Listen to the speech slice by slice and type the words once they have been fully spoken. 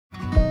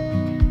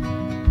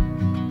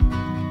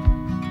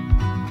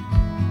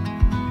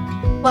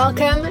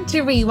Welcome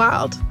to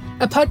Rewild,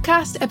 a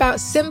podcast about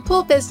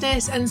simple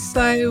business and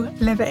slow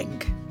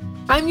living.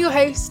 I'm your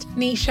host,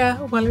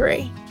 Nisha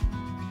Woolery.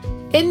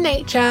 In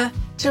nature,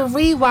 to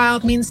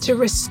rewild means to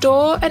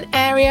restore an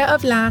area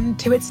of land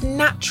to its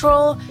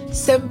natural,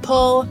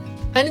 simple,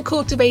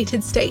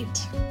 uncultivated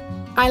state.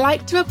 I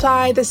like to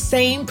apply the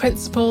same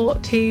principle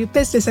to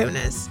business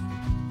owners.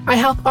 I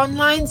help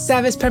online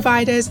service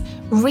providers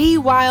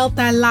rewild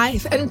their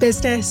life and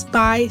business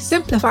by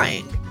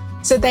simplifying,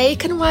 so they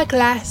can work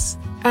less,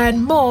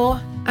 earn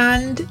more,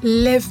 and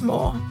live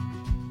more.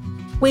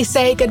 We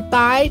say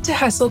goodbye to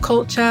hustle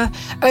culture,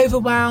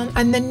 overwhelm,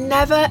 and the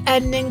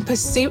never-ending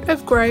pursuit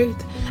of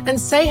growth, and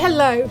say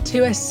hello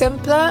to a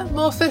simpler,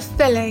 more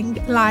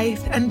fulfilling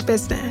life and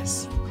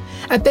business.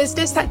 A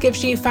business that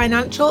gives you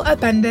financial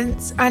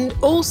abundance and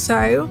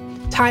also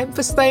time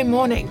for slow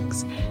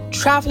mornings,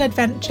 travel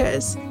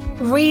adventures,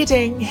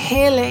 reading,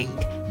 healing,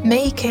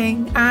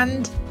 making,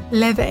 and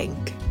living.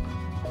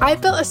 I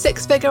built a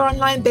 6-figure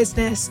online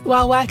business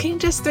while working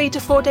just 3 to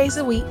 4 days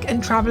a week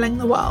and traveling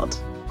the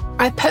world.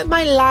 I put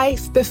my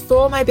life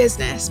before my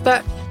business,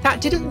 but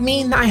that didn't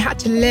mean that I had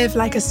to live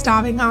like a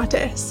starving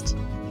artist.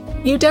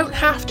 You don't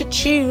have to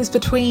choose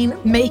between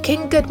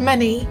making good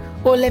money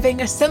or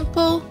living a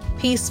simple,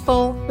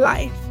 peaceful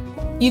life.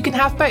 You can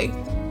have both.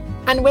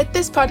 And with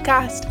this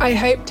podcast, I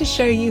hope to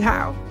show you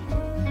how.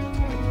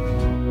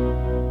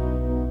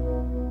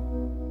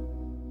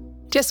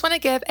 Just want to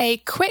give a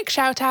quick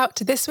shout out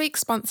to this week's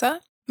sponsor,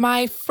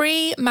 my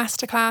free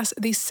masterclass,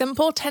 The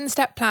Simple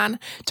 10-Step Plan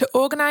to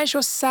Organize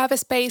Your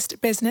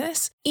Service-Based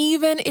Business,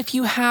 even if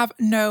you have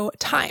no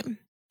time.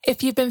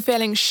 If you've been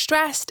feeling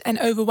stressed and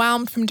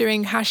overwhelmed from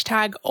doing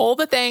 #all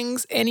the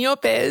things in your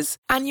biz,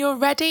 and you're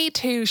ready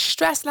to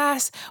stress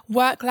less,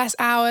 work less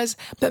hours,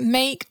 but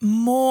make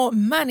more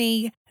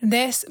money,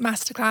 this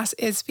masterclass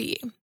is for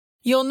you.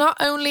 You'll not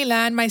only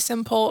learn my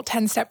simple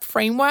 10-step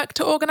framework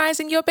to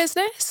organizing your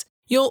business,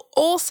 you'll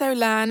also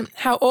learn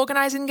how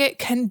organizing it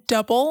can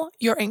double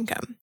your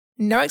income.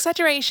 No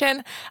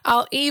exaggeration,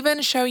 I'll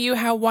even show you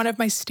how one of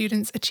my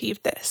students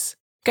achieved this.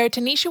 Go to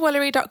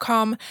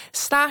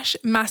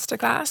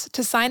nishawoolery.com/masterclass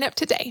to sign up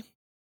today.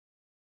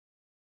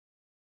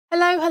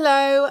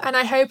 Hello, and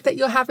I hope that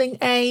you're having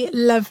a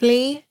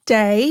lovely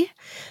day.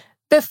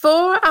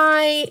 Before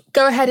I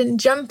go ahead and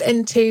jump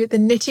into the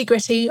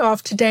nitty-gritty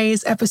of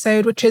today's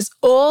episode, which is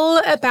all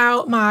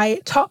about my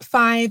top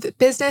 5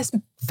 business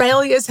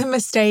failures and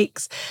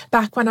mistakes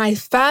back when I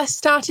first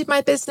started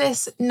my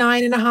business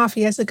 9.5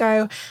 years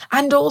ago,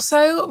 and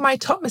also my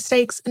top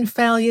mistakes and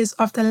failures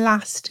of the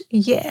last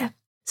year.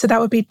 So that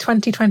would be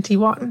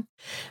 2021.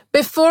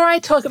 Before I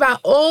talk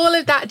about all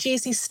of that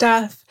juicy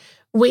stuff,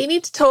 we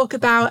need to talk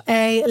about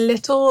a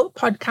little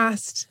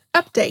podcast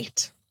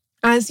update.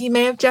 As you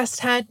may have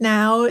just heard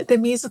now, the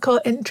musical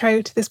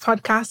intro to this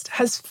podcast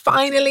has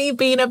finally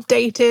been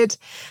updated.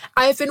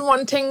 I've been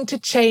wanting to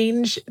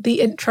change the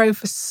intro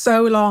for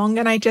so long,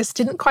 and I just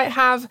didn't quite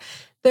have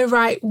the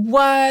right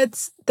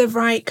words, the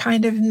right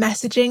kind of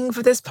messaging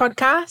for this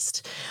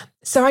podcast.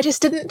 So I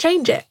just didn't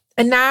change it.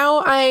 And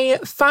now I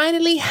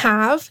finally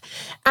have.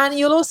 And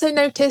you'll also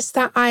notice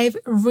that I've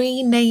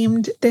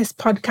renamed this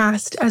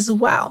podcast as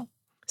well.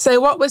 So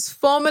what was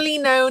formerly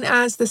known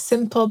as the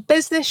Simple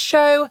Business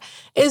Show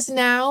is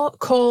now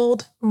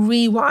called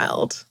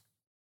Rewild.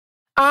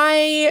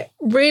 I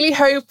really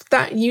hope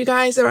that you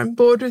guys are on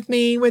board with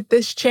me with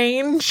this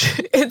change.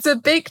 It's a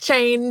big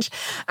change,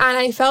 and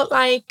I felt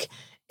like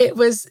it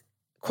was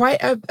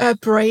quite a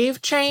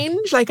brave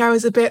change. Like I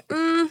was a bit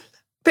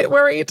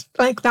worried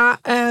like that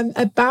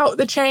about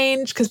the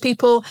change, because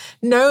people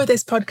know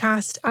this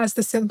podcast as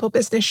the Simple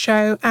Business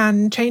Show,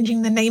 and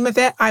changing the name of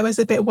it, I was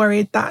a bit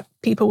worried that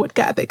people would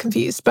get a bit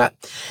confused. But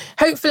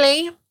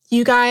hopefully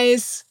you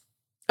guys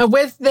are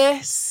with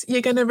this.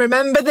 You're going to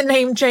remember the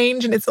name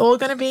change and it's all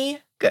going to be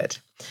good.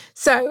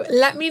 So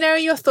let me know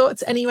your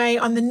thoughts anyway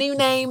on the new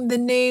name, the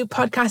new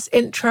podcast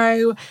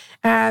intro.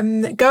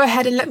 Go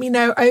ahead and let me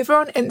know over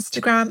on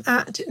Instagram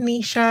at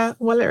Nisha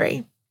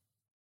Woolery.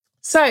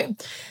 So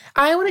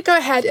I want to go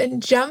ahead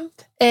and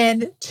jump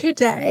in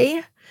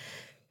today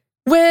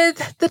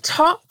with the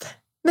top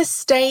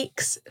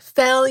mistakes,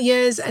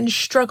 failures, and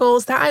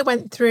struggles that I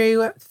went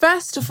through.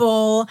 First of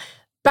all,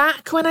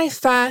 back when I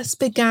first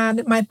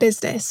began my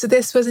business. So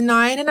this was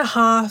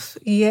 9.5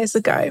 years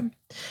ago.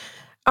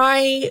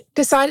 I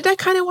decided I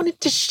kind of wanted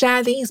to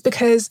share these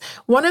because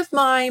one of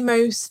my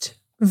most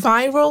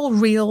viral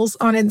reels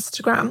on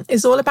Instagram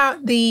is all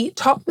about the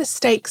top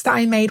mistakes that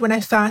I made when I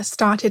first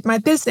started my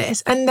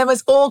business. And there were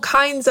all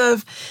kinds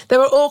of,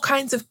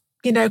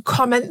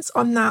 comments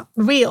on that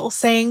reel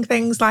saying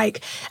things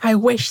like, I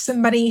wish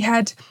somebody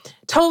had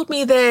told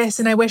me this,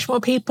 and I wish more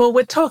people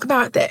would talk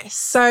about this.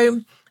 So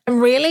I'm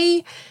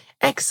really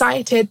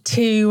excited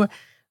to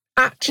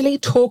actually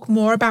talk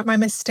more about my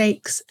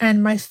mistakes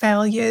and my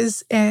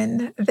failures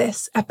in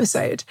this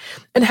episode.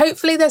 And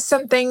hopefully there's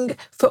something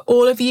for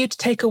all of you to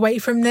take away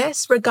from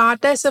this,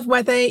 regardless of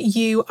whether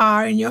you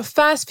are in your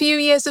first few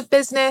years of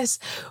business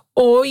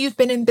or you've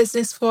been in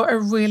business for a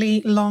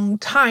really long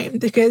time.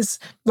 Because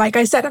like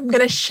I said, I'm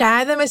going to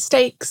share the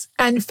mistakes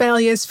and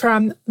failures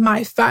from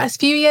my first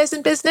few years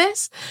in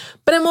business,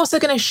 but I'm also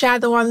going to share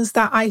the ones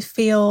that I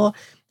feel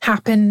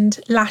happened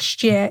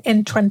last year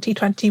in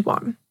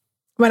 2021.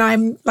 When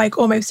I'm like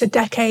almost a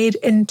decade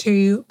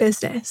into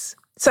business.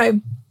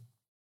 So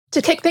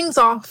to kick things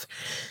off,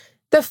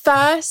 the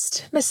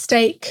first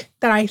mistake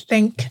that I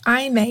think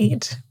I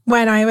made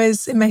when I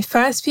was in my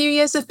first few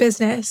years of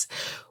business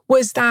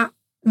was that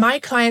my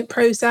client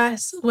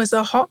process was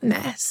a hot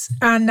mess.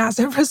 And as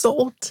a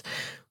result,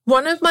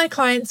 one of my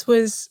clients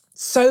was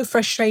so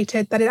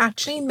frustrated that it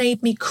actually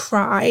made me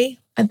cry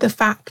at the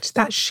fact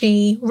that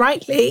she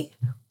rightly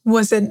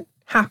wasn't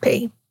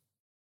happy.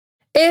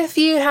 If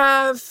you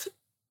have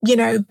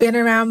been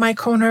around my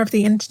corner of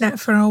the internet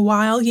for a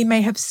while, you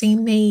may have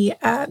seen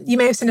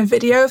a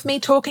video of me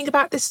talking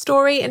about this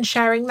story and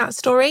sharing that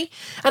story.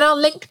 And I'll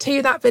link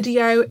to that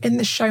video in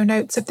the show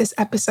notes of this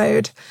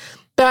episode.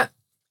 But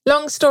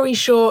long story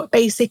short,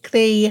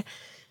 basically,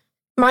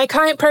 my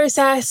client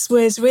process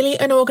was really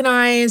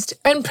unorganized,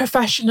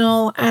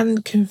 unprofessional,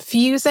 and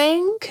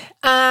confusing.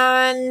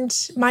 And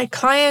my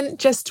client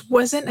just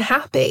wasn't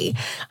happy.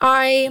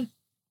 I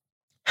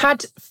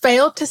had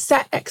failed to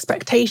set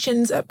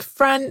expectations up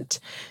front.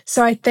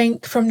 So I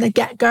think from the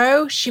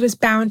get-go, she was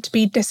bound to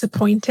be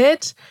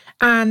disappointed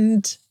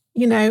and,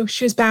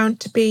 she was bound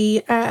to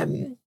be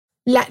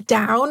let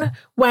down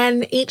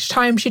when each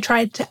time she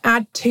tried to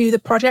add to the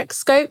project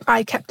scope,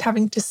 I kept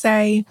having to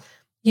say,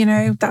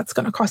 that's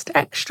going to cost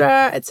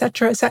extra,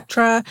 etc.,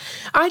 etc.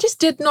 I just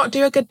did not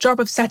do a good job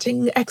of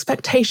setting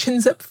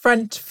expectations up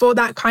front for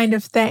that kind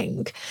of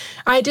thing.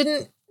 I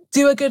didn't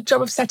do a good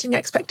job of setting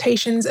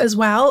expectations as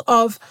well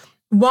of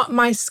what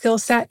my skill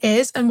set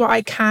is and what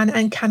I can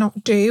and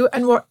cannot do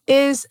and what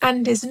is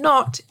and is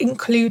not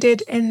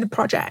included in the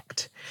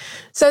project.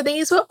 So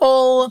these were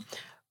all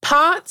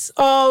parts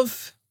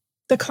of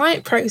the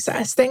client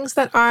process, things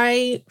that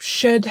I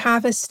should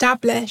have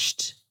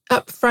established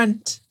up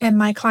front in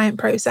my client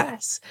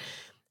process.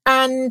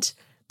 And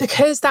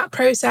because that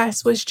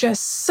process was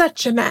just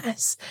such a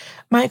mess,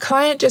 my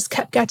client just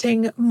kept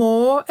getting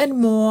more and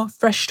more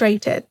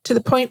frustrated to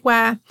the point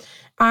where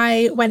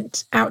I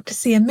went out to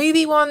see a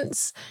movie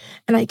once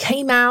and I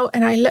came out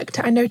and I looked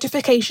at a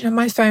notification on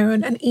my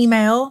phone, an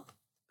email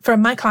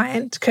from my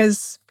client,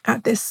 because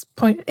at this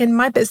point in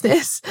my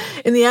business,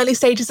 in the early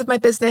stages of my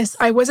business,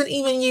 I wasn't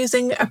even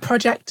using a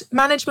project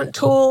management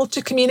tool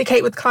to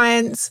communicate with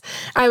clients.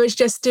 I was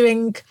just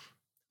doing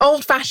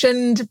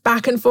old-fashioned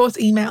back and forth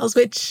emails,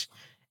 which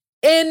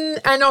in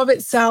and of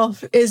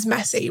itself is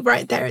messy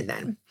right there and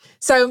then.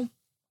 So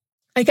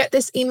I get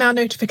this email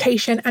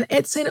notification and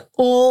it's in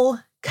all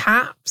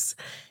caps.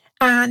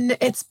 And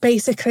it's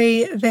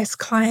basically this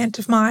client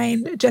of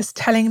mine just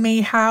telling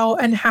me how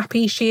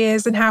unhappy she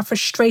is and how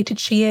frustrated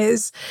she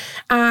is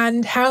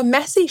and how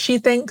messy she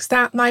thinks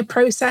that my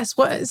process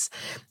was.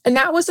 And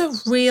that was a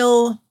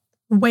real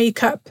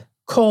wake-up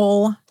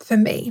call for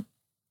me.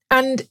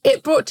 And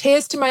it brought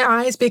tears to my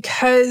eyes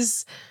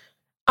because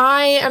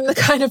I am the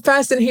kind of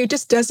person who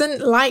just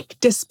doesn't like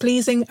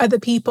displeasing other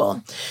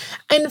people.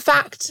 In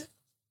fact,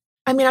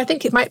 I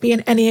think it might be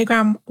an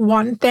Enneagram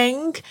 1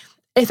 thing.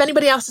 If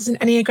anybody else is an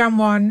Enneagram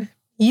 1,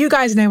 you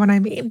guys know what I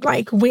mean.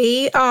 Like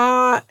we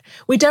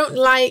don't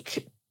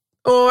like,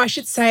 or I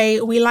should say,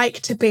 we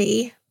like to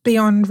be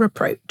beyond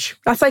reproach.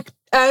 That's like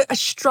a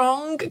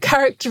strong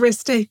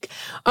characteristic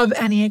of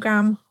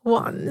Enneagram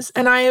 1s.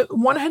 And I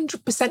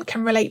 100%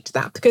 can relate to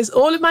that because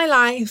all of my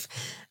life,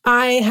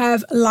 I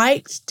have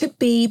liked to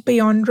be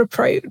beyond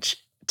reproach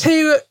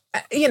to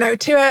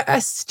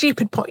a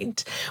stupid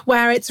point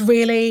where it's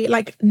really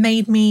like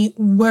made me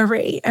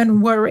worry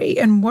and worry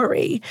and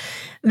worry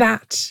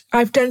that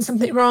I've done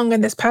something wrong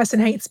and this person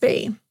hates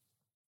me.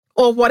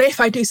 Or what if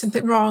I do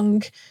something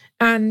wrong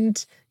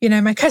and,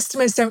 my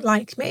customers don't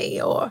like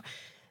me, or,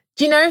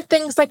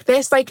 things like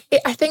this. I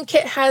think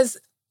it has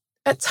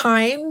at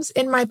times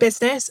in my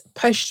business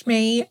pushed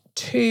me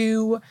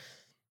to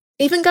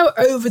even go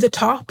over the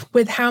top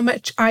with how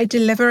much I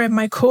deliver in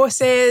my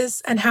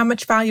courses and how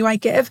much value I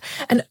give,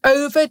 and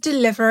over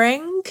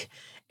delivering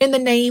in the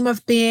name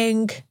of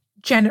being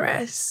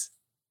generous,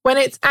 when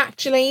it's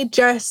actually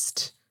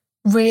just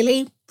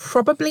really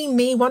probably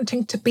me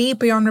wanting to be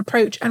beyond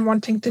reproach and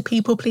wanting to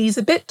people please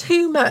a bit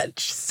too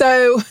much.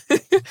 So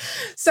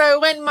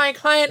when my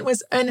client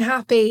was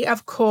unhappy,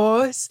 of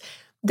course,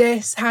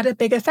 this had a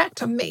big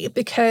effect on me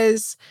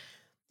because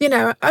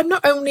I'm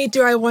not only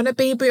do I want to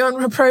be beyond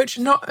reproach,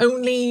 not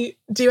only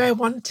do I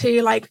want to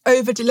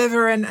over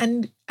deliver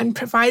and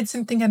provide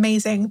something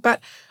amazing, but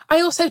I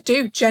also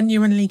do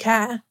genuinely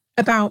care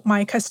about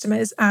my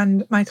customers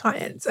and my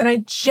clients. And I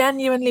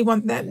genuinely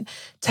want them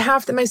to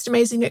have the most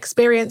amazing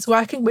experience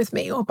working with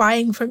me or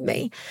buying from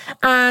me.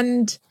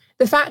 And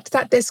the fact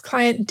that this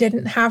client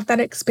didn't have that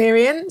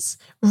experience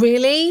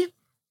really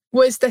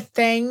was the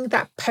thing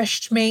that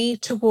pushed me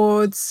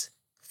towards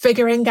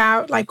figuring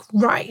out, like,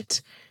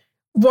 right,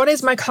 what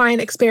is my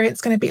client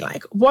experience going to be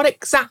like? What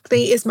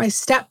exactly is my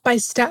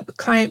step-by-step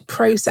client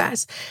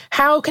process?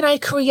 How can I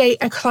create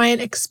a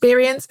client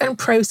experience and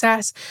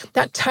process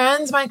that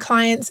turns my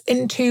clients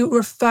into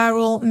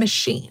referral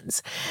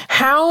machines?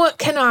 How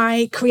can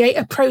I create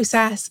a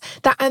process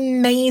that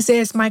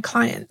amazes my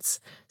clients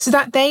so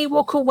that they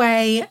walk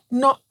away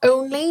not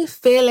only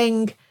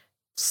feeling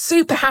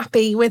super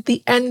happy with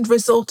the end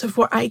result of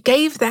what I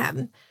gave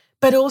them,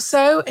 but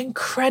also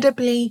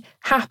incredibly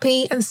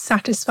happy and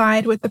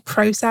satisfied with the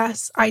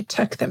process I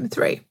took them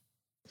through?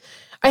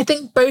 I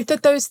think both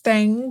of those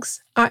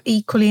things are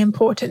equally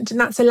important. And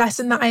that's a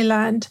lesson that I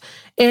learned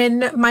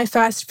in my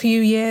first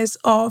few years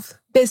of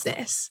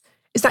business,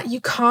 is that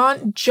you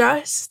can't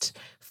just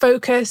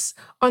focus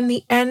on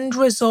the end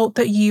result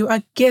that you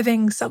are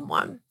giving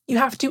someone. You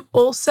have to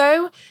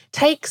also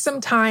take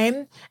some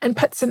time and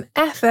put some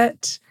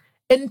effort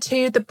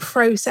into the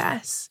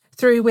process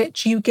through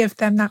which you give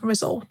them that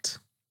result.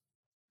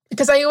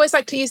 Because I always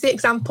like to use the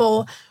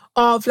example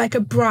of like a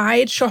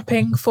bride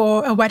shopping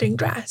for a wedding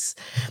dress.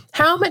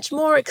 How much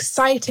more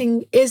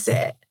exciting is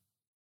it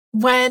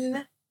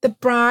when the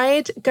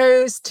bride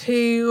goes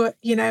to,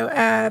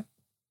 a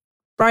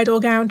bridal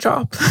gown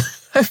shop?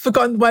 I've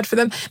forgotten the word for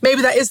them.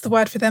 Maybe that is the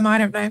word for them. I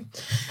don't know.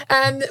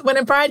 When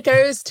a bride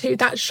goes to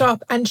that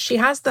shop and she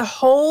has the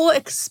whole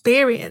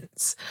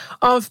experience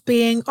of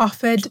being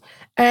offered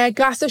a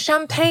glass of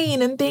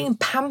champagne and being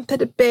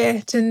pampered a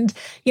bit. And,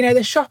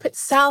 the shop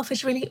itself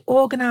is really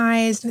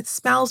organized and it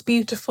smells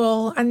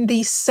beautiful and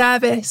the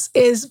service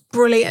is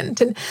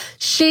brilliant. And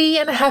she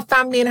and her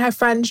family and her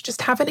friends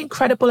just have an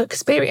incredible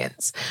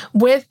experience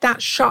with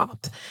that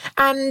shop.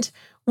 And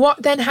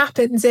what then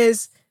happens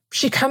is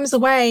she comes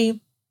away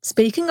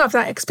speaking of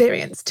that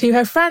experience to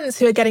her friends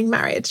who are getting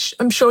married.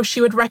 I'm sure she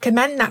would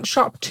recommend that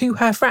shop to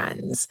her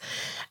friends.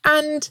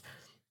 And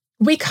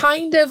we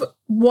kind of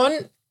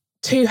want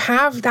to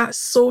have that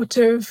sort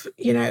of,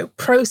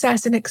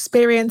 process and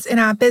experience in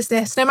our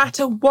business, no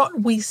matter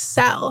what we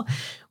sell.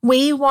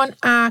 We want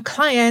our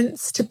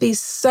clients to be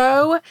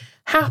so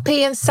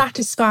happy and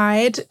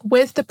satisfied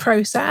with the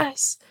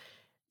process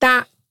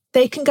that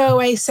they can go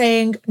away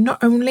saying,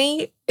 not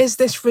only is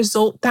this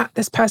result that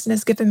this person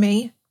has given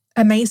me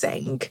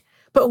amazing,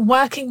 but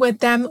working with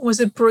them was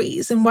a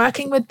breeze and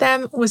working with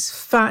them was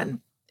fun.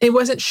 It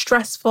wasn't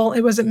stressful,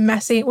 it wasn't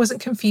messy, it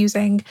wasn't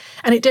confusing,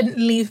 and it didn't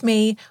leave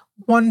me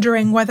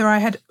wondering whether I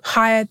had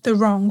hired the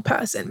wrong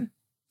person.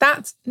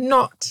 That's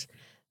not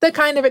the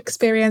kind of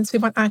experience we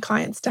want our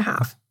clients to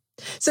have.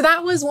 So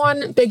that was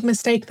one big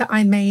mistake that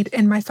I made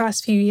in my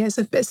first few years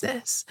of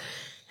business.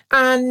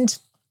 And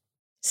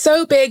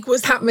so big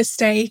was that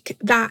mistake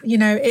that,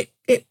 it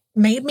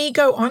made me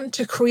go on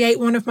to create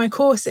one of my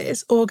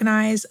courses,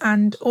 Organize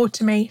and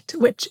Automate,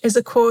 which is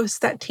a course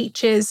that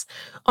teaches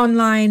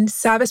online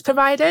service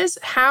providers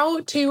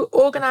how to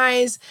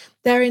organize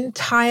their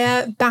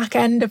entire back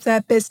end of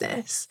their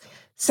business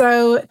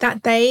so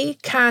that they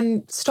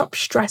can stop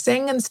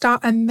stressing and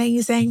start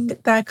amazing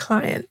their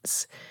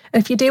clients.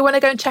 And if you do want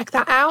to go and check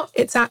that out,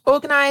 it's at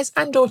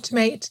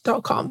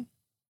organizeandautomate.com.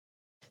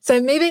 So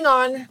moving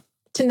on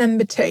to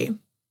number 2.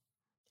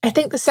 I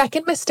think the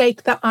second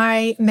mistake that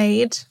I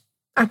made,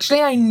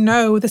 actually, I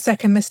know the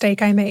second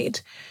mistake I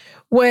made,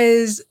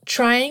 was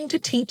trying to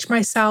teach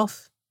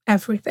myself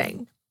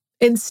everything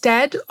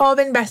instead of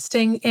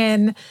investing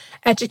in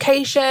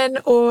education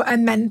or a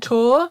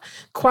mentor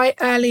quite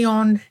early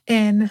on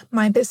in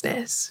my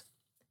business.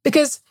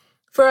 Because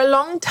for a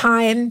long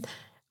time,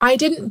 I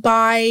didn't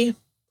buy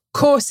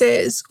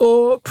courses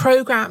or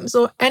programs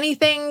or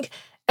anything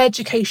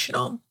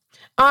educational.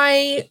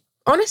 I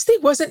honestly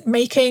wasn't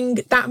making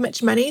that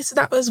much money. So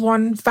that was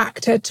one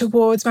factor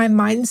towards my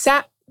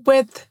mindset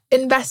with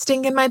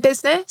investing in my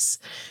business.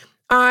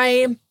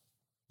 I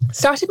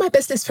started my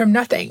business from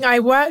nothing. I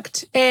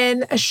worked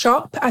in a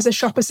shop as a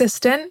shop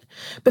assistant.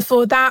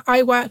 Before that,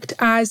 I worked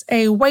as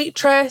a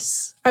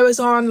waitress. I was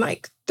on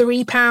like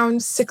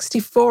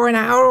 £3.64 an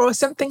hour or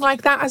something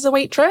like that as a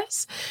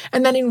waitress.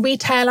 And then in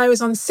retail, I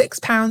was on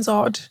 £6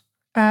 odd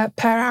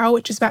per hour,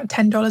 which is about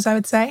 $10, I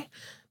would say.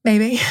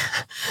 Maybe.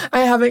 I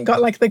haven't got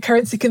like the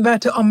currency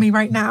converter on me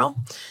right now.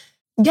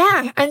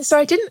 Yeah. And so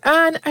I didn't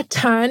earn a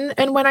ton.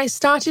 And when I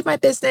started my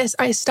business,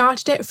 I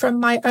started it from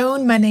my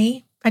own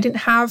money. I didn't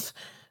have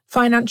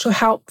financial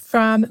help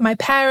from my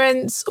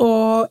parents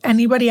or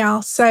anybody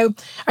else. So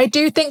I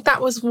do think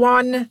that was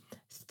one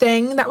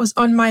thing that was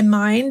on my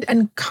mind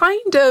and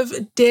kind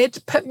of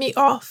did put me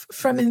off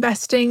from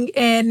investing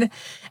in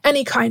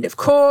any kind of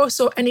course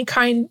or any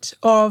kind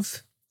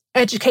of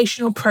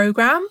educational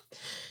program.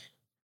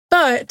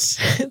 But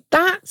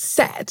that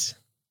said,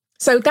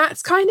 so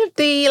that's kind of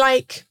the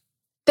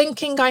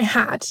thinking I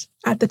had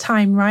at the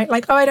time, right?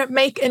 I don't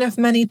make enough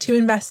money to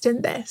invest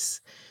in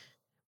this.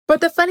 But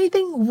the funny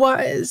thing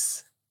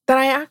was that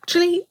I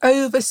actually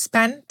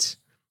overspent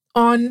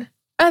on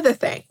other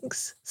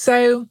things.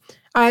 So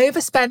I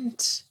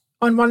overspent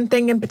on one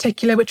thing in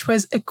particular, which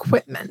was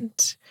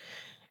equipment.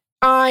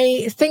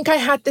 I think I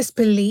had this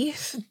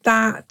belief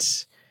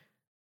that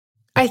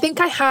I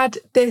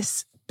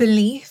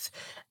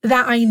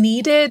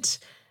needed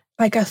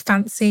like a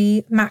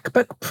fancy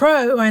MacBook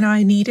Pro, and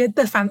I needed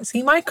the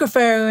fancy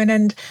microphone,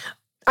 and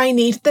I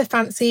needed the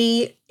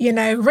fancy,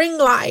 ring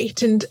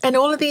light and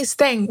all of these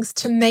things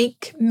to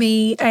make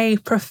me a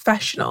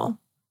professional.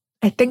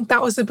 I think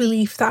that was a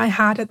belief that I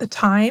had at the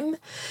time.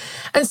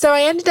 And so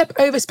I ended up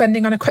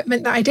overspending on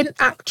equipment that I didn't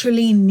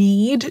actually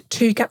need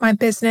to get my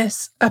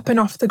business up and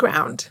off the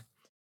ground.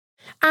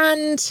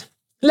 And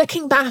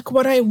looking back,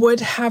 what I would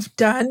have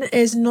done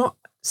is not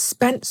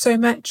spent so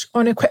much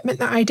on equipment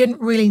that I didn't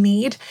really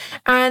need.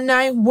 And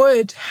I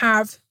would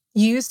have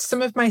used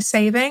some of my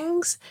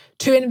savings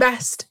to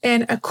invest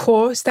in a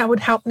course that would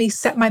help me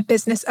set my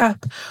business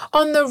up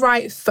on the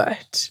right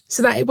foot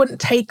so that it wouldn't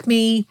take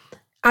me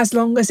as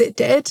long as it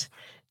did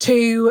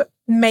to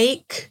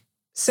make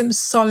some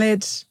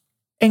solid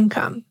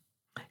income.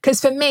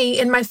 Because for me,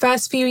 in my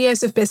first few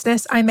years of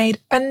business, I made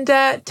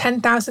under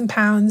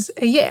 £10,000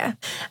 a year.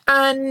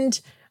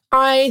 And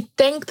I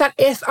think that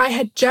if I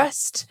had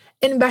just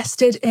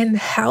invested in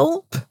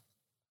help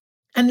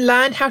and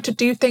learned how to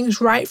do things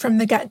right from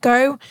the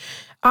get-go,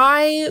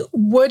 I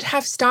would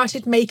have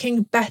started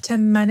making better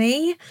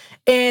money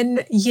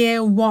in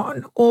year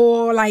 1,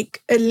 or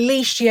like at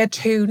least year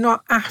 2,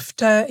 not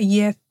after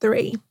year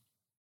 3.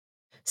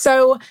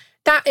 So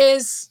that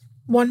is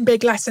one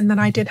big lesson that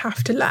I did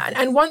have to learn.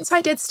 And once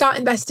I did start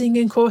investing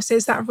in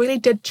courses, that really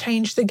did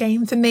change the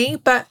game for me.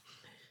 But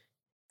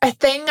a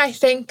thing I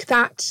think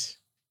that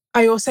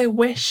I also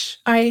wish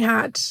I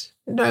had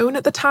known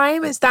at the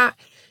time is that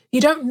you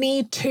don't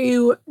need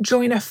to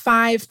join a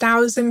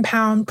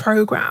 £5,000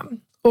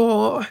 program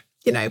or,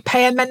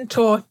 pay a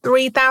mentor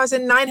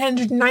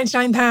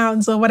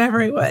 £3,999 or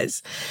whatever it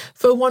was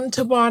for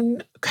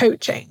one-to-one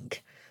coaching.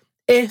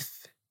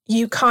 If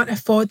you can't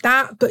afford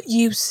that, but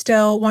you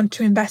still want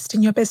to invest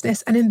in your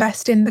business and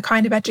invest in the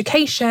kind of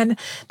education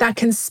that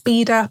can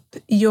speed up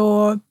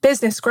your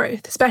business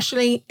growth,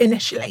 especially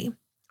initially.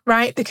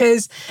 Right?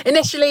 Because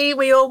initially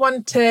we all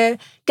want to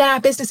get our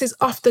businesses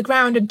off the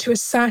ground and to a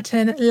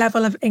certain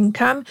level of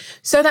income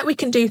so that we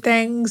can do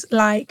things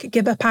like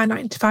give up our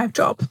 9-to-5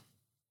 job.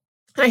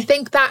 And I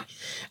think that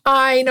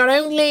I not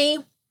only,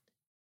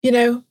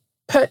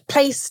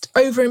 placed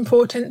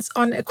overimportance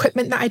on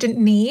equipment that I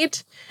didn't need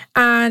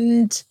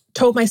and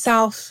told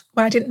myself,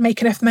 well, I didn't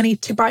make enough money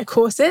to buy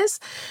courses.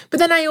 But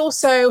then I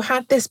also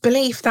had this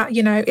belief that,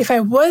 if I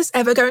was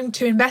ever going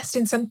to invest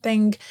in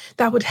something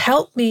that would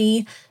help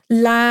me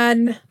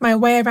learn my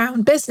way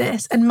around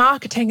business and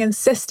marketing and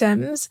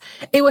systems,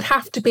 it would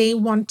have to be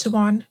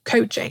one-to-one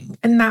coaching.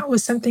 And that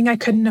was something I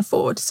couldn't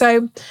afford.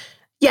 So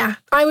yeah,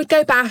 I would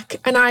go back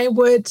and I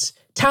would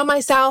tell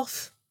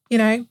myself, you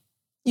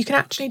can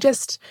actually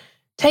just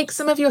take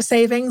some of your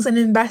savings and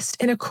invest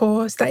in a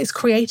course that is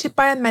created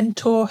by a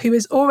mentor who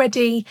is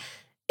already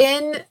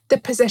in the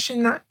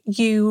position that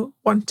you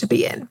want to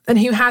be in and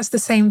who has the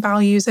same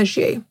values as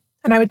you.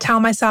 And I would tell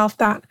myself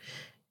that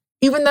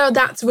even though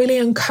that's really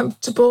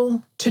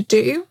uncomfortable to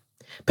do,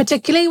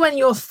 particularly when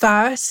you're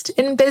first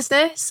in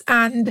business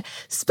and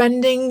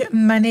spending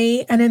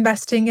money and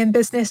investing in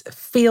business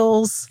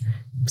feels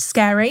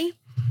scary,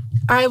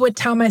 I would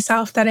tell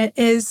myself that it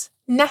is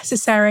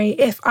necessary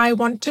if I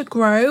want to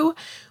grow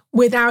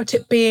without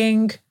it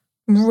being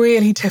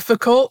really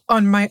difficult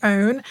on my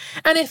own.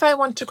 And if I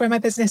want to grow my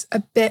business a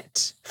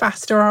bit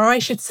faster, or I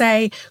should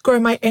say, grow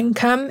my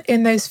income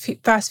in those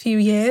first few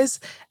years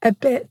a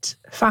bit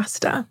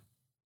faster.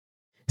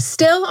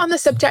 Still on the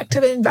subject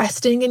of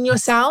investing in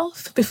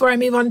yourself, before I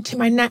move on to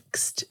my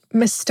next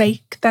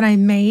mistake that I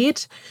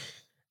made,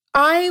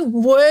 I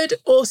would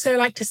also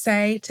like to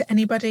say to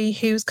anybody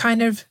who's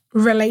kind of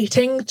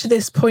relating to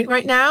this point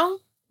right now,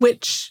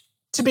 which,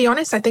 to be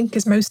honest, I think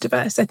is most of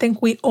us. I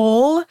think we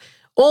all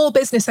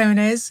business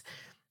owners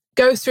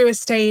go through a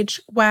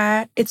stage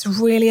where it's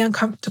really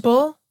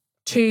uncomfortable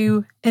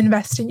to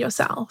invest in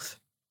yourself.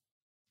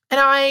 And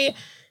I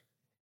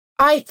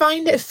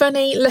find it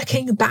funny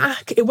looking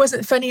back. It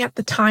wasn't funny at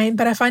the time,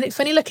 but I find it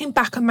funny looking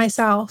back on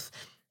myself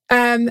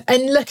and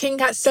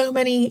looking at so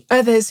many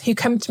others who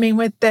come to me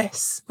with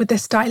this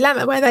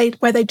dilemma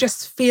where they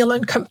just feel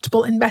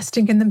uncomfortable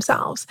investing in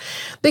themselves,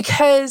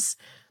 because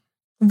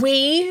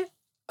we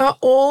are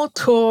all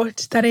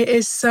taught that it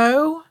is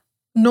so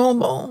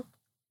normal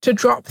to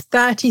drop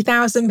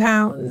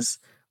 £30,000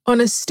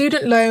 on a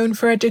student loan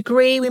for a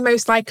degree we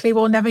most likely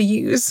will never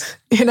use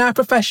in our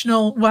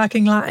professional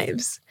working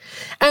lives.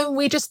 And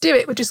we just do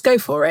it. We just go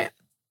for it.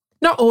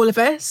 Not all of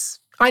us.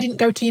 I didn't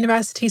go to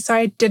university, so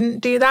I didn't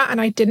do that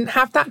and I didn't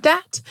have that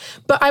debt.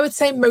 But I would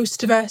say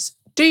most of us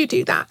do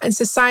that. And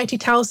society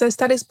tells us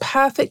that is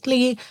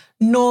perfectly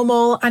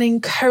normal and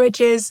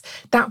encourages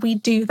that we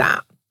do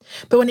that.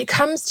 But when it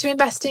comes to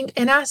investing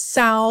in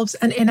ourselves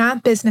and in our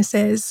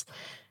businesses,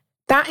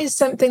 that is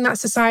something that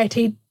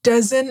society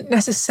doesn't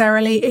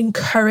necessarily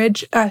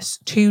encourage us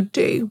to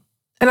do.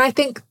 And I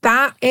think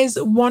that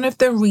is one of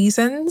the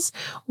reasons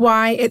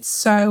why it's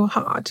so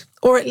hard,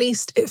 or at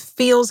least it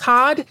feels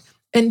hard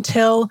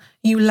until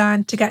you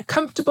learn to get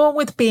comfortable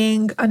with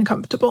being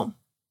uncomfortable.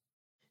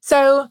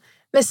 So,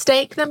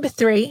 mistake number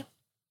 3,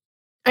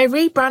 I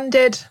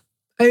rebranded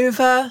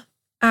over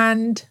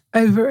and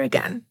over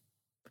again.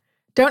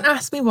 Don't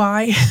ask me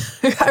why.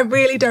 I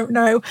really don't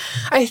know.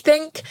 I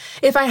think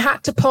if I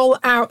had to pull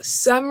out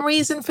some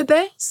reason for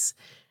this,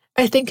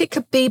 I think it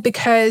could be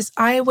because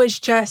I was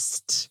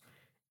just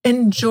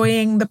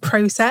enjoying the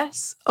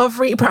process of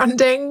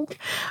rebranding,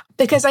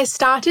 because I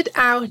started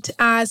out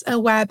as a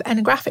web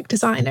and graphic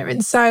designer.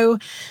 And so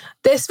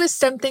this was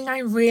something I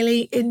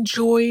really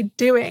enjoyed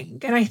doing.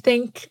 And I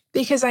think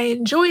because I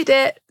enjoyed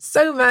it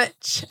so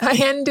much, I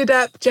ended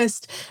up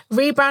just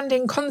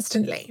rebranding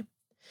constantly.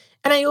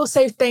 And I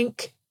also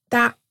think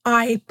that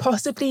I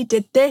possibly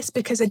did this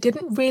because I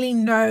didn't really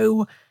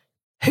know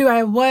who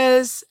I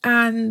was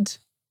and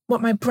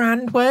what my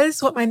brand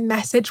was, what my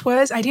message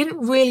was. I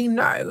didn't really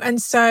know.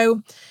 And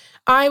so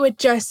I would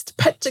just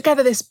put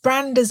together this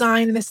brand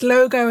design and this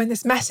logo and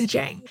this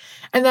messaging.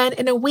 And then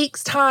in a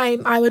week's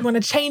time, I would want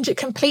to change it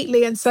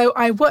completely. And so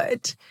I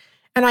would.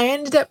 And I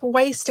ended up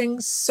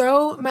wasting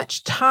so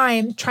much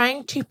time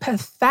trying to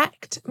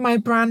perfect my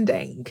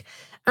branding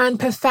and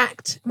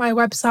perfect my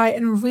website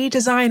and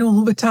redesign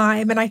all the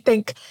time. And I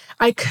think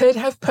I could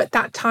have put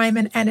that time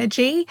and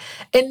energy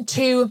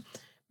into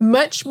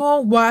much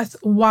more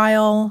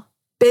worthwhile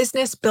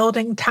business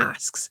building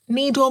tasks,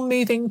 needle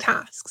moving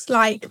tasks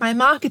like my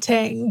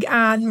marketing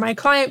and my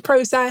client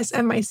process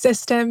and my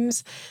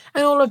systems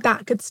and all of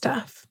that good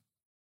stuff.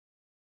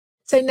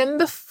 So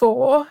number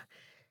 4,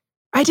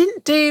 I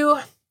didn't do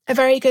a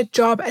very good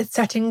job at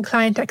setting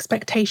client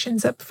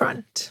expectations up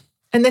front.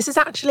 And this is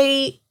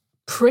actually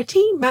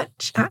pretty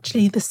much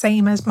the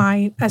same as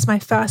my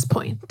first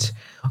point,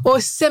 or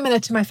similar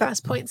to my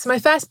first point. So my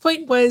first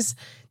point was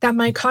that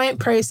my client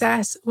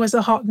process was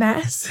a hot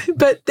mess,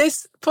 but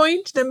this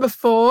point, number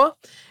 4,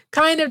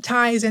 kind of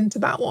ties into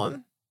that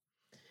one.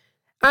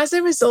 As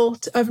a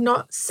result of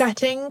not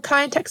setting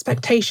client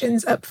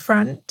expectations up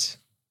front,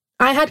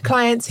 I had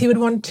clients who would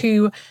want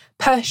to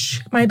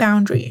push my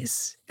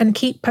boundaries and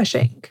keep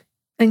pushing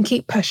and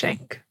keep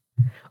pushing,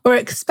 or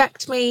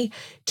expect me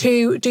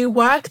to do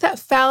work that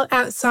fell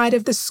outside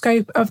of the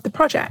scope of the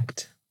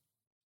project.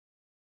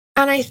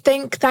 And I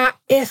think that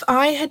if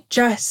I had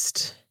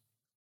just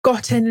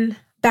gotten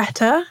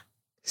better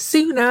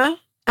sooner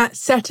at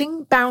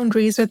setting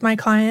boundaries with my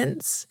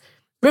clients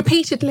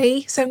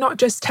repeatedly, so not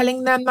just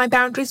telling them my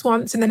boundaries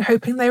once and then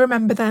hoping they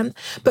remember them,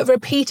 but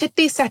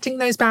repeatedly setting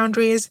those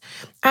boundaries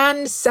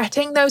and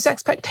setting those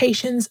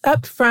expectations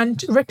up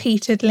front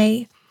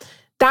repeatedly,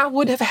 that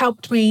would have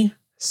helped me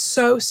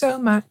so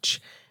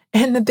much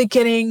in the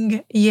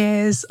beginning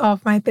years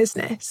of my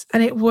business.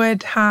 And it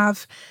would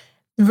have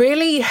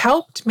really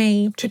helped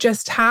me to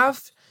just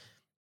have,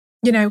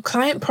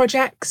 client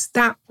projects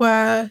that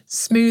were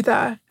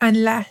smoother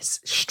and less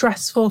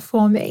stressful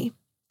for me.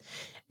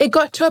 It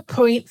got to a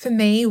point for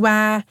me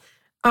where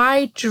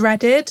I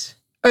dreaded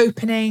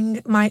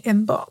opening my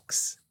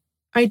inbox.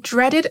 I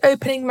dreaded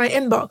opening my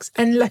inbox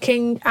and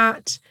looking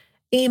at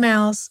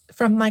emails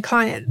from my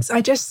clients.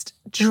 I just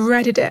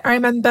dreaded it. I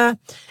remember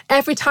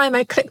every time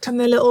I clicked on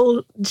the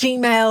little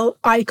Gmail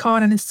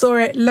icon and saw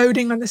it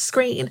loading on the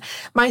screen,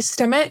 my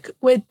stomach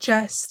would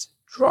just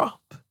drop.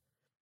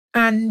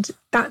 And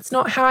that's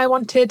not how I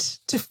wanted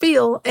to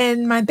feel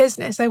in my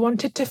business. I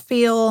wanted to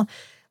feel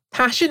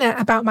passionate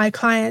about my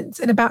clients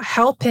and about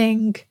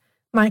helping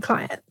my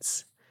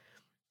clients.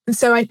 And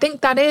so I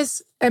think that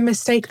is a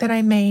mistake that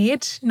I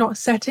made, not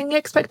setting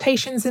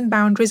expectations and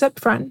boundaries up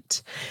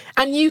front.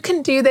 And you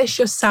can do this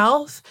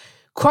yourself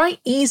quite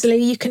easily.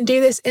 You can do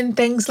this in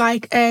things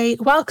like a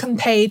welcome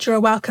page or a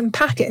welcome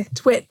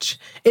packet, which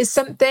is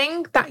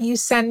something that you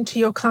send to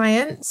your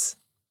clients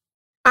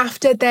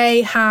after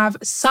they have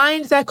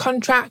signed their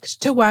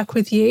contract to work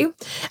with you.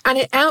 And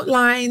it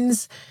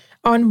outlines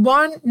on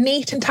one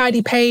neat and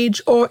tidy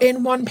page or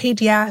in one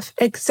PDF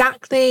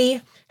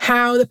exactly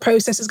how the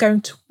process is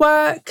going to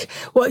work,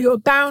 what your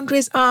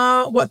boundaries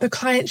are, what the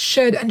client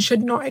should and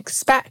should not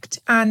expect,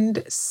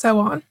 and so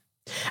on.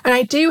 And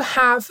I do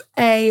have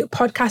a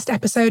podcast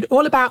episode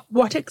all about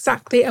what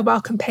exactly a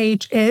welcome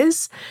page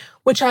is,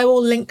 which I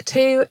will link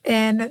to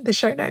in the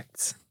show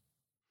notes.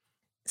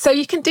 So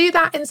you can do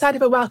that inside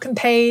of a welcome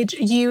page.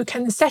 You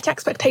can set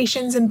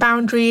expectations and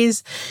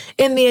boundaries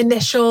in the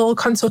initial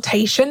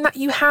consultation that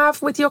you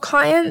have with your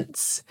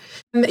clients.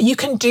 You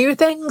can do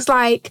things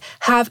like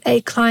have a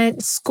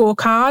client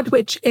scorecard,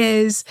 which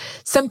is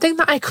something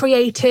that I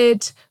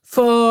created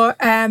for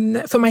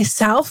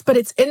myself, but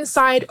it's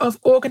inside of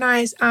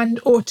Organize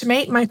and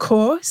Automate, my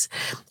course.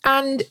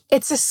 And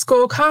it's a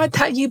scorecard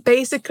that you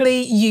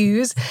basically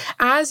use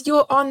as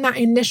you're on that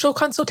initial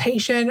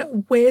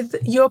consultation with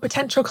your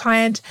potential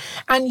client,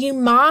 and you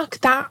mark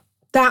that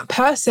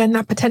person,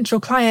 that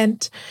potential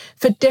client,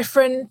 for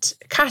different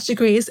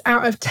categories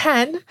out of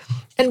 10.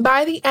 And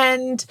by the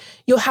end,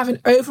 you'll have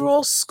an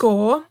overall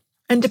score.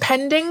 And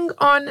depending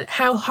on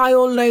how high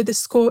or low the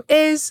score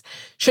is,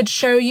 should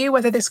show you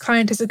whether this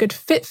client is a good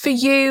fit for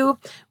you,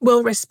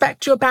 will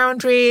respect your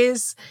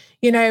boundaries,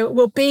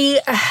 will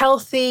be a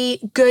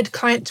healthy, good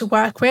client to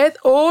work with,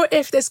 or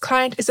if this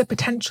client is a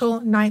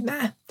potential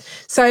nightmare.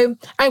 So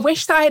I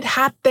wish that I'd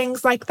had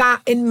things like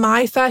that in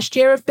my first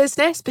year of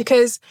business,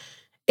 because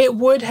it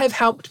would have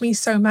helped me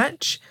so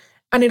much.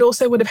 And it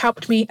also would have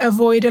helped me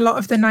avoid a lot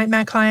of the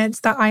nightmare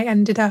clients that I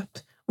ended up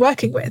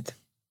working with.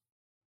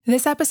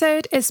 This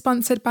episode is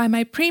sponsored by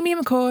my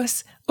premium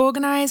course,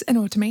 Organize and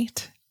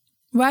Automate.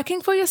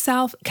 Working for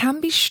yourself can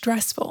be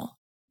stressful.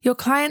 Your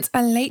clients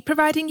are late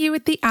providing you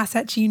with the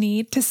assets you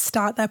need to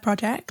start their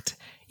project.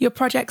 Your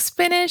projects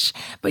finish,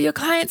 but your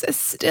clients are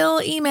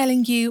still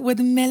emailing you with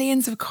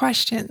millions of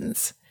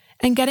questions.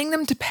 And getting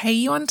them to pay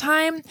you on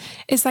time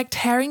is like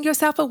tearing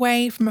yourself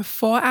away from a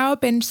 4-hour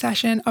binge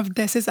session of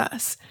This Is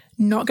Us.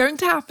 Not going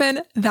to happen.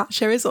 That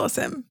show is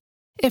awesome.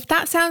 If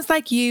that sounds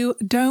like you,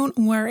 don't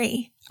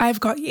worry. I've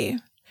got you.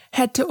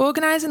 Head to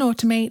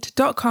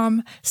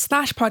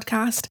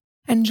organizeandautomate.com/podcast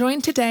and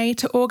join today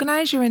to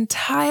organize your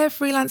entire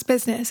freelance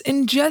business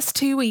in just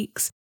 2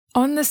 weeks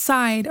on the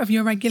side of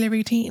your regular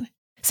routine,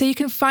 so you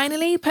can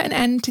finally put an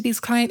end to these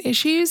client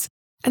issues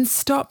and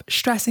stop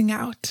stressing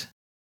out.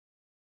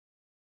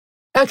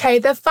 Okay,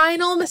 the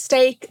final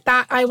mistake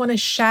that I want to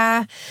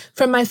share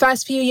from my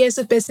first few years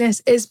of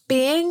business is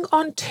being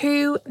on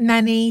too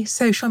many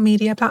social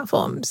media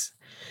platforms.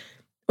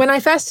 When I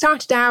first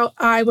started out,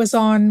 I was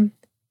on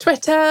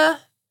Twitter,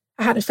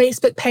 I had a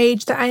Facebook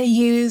page that I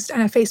used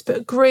and a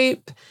Facebook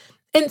group,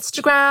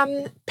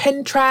 Instagram,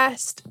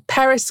 Pinterest,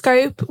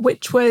 Periscope,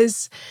 which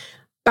was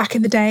back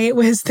in the day, it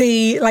was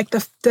the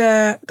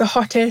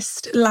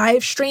hottest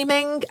live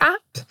streaming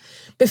app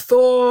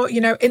before,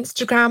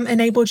 Instagram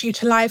enabled you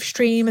to live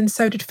stream, and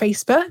so did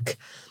Facebook.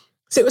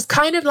 So it was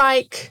kind of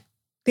like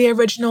the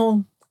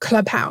original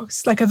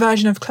Clubhouse, like a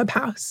version of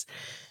Clubhouse.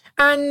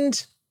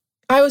 And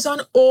I was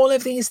on all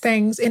of these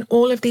things in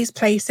all of these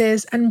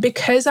places. And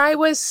because I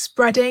was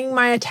spreading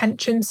my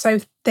attention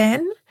so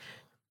thin,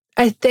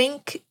 I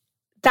think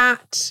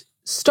that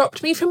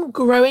stopped me from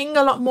growing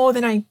a lot more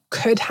than I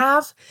could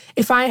have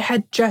if I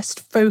had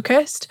just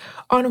focused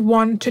on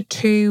 1 to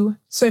 2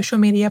 social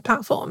media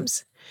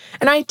platforms.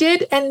 And I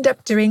did end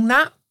up doing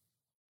that.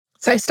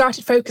 So I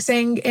started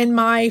focusing in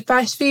my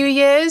first few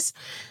years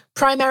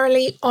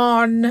primarily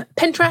on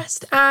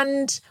Pinterest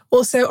and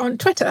also on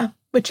Twitter,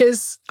 which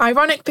is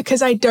ironic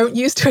because I don't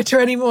use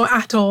Twitter anymore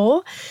at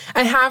all.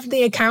 I have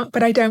the account,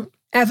 but I don't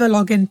ever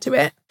log into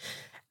it.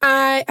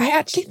 I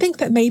actually think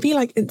that maybe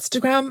my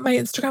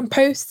Instagram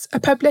posts are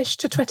published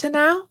to Twitter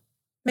now.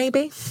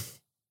 Maybe.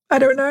 I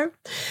don't know.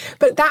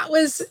 But that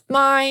was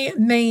my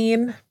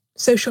main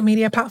social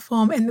media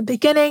platform in the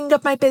beginning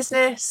of my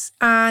business,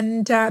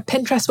 and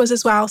Pinterest was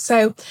as well.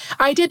 So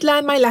I did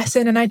learn my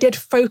lesson and I did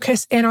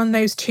focus in on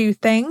those 2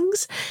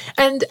 things.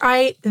 And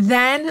I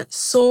then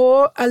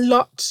saw a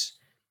lot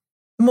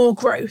more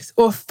growth,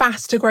 or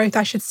faster growth,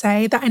 I should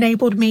say, that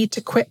enabled me to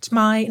quit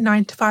my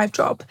 9-to-5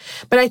 job.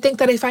 But I think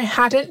that if I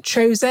hadn't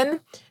chosen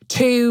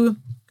to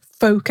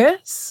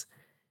focus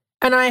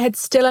and I had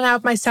still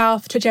allowed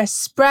myself to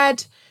just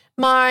spread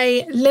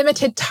my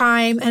limited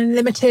time and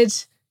limited,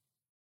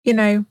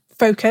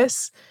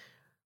 focus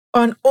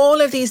on all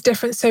of these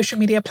different social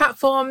media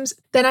platforms,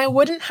 then I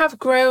wouldn't have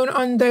grown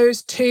on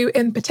those 2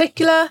 in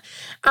particular.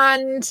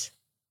 And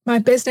my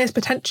business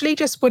potentially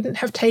just wouldn't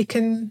have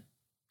taken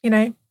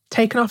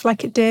off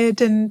like it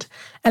did and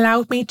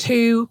allowed me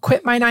to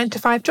quit my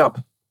 9-to-5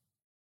 job.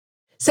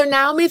 So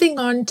now moving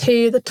on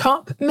to the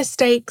top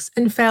mistakes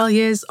and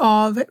failures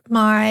of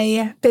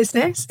my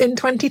business in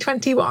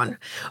 2021,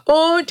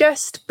 or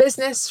just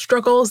business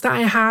struggles that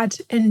I had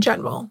in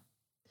general.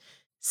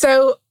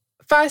 So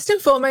first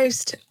and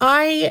foremost,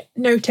 I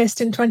noticed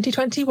in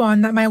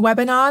 2021 that my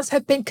webinars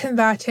had been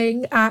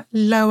converting at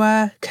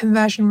lower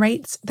conversion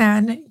rates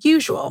than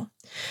usual.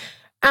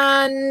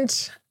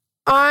 And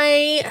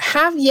I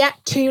have yet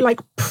to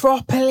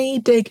properly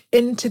dig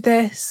into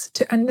this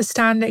to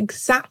understand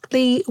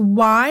exactly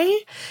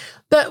why.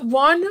 But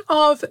one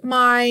of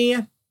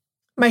my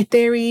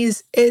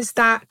theories is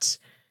that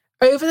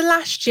over the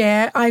last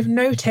year, I've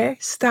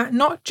noticed that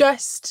not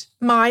just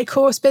my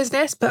course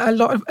business, but a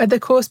lot of other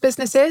course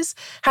businesses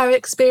have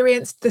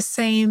experienced the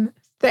same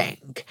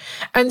thing.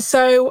 And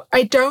so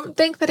I don't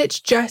think that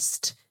it's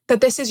just that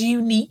this is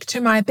unique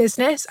to my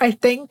business. I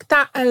think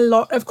that a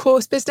lot of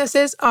course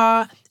businesses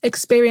are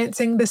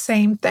experiencing the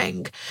same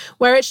thing,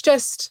 where it's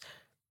just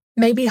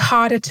maybe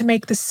harder to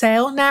make the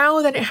sale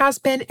now than it has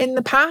been in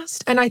the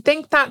past. And I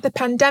think that the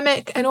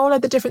pandemic and all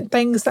of the different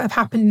things that have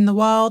happened in the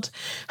world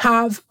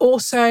have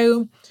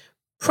also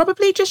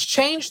probably just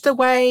changed the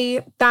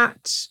way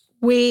that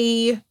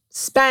we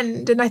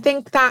spend. And I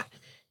think that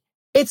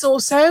it's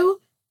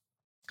also,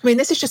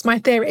 this is just my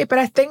theory, but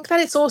I think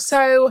that it's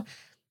also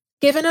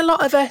given a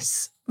lot of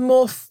us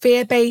more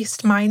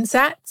fear-based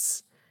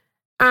mindsets,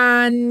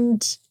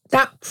 and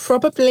that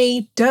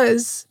probably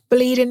does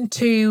bleed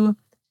into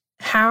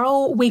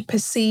how we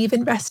perceive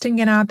investing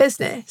in our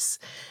business.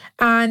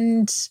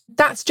 And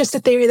that's just a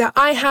theory that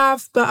I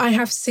have, but I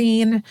have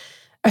seen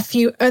a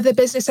few other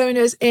business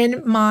owners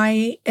in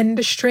my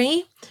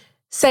industry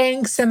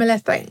saying similar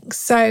things.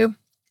 So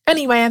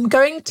anyway, I'm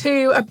going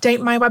to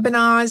update my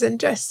webinars and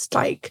just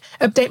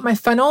update my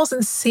funnels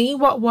and see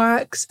what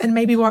works and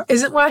maybe what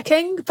isn't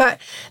working.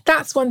 But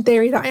that's one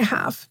theory that I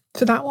have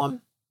for that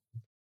one.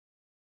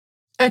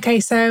 Okay,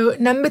 so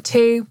number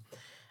 2,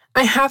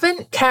 I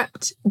haven't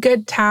kept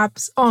good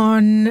tabs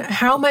on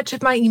how much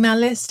of my email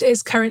list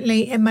is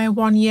currently in my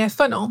 1-year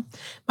funnel,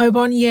 my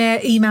 1-year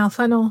email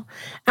funnel.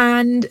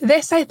 And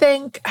this, I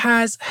think,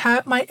 has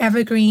hurt my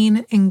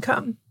evergreen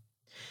income.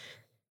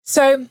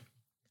 So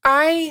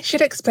I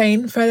should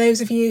explain for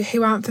those of you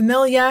who aren't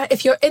familiar,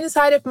 if you're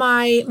inside of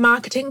my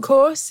marketing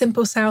course,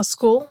 Simple Sales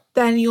School,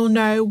 then you'll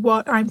know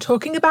what I'm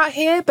talking about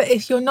here. But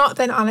if you're not,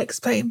 then I'll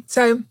explain.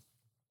 So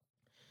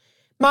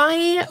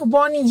my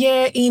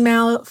 1-year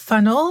email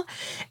funnel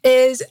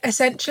is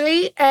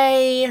essentially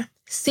a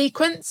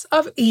sequence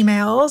of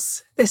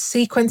emails. This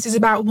sequence is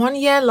about 1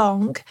 year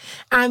long.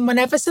 And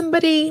whenever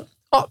somebody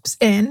opts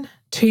in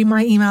to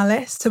my email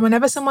list, so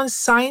whenever someone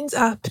signs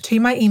up to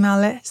my email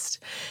list,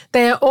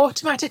 they are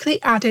automatically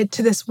added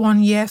to this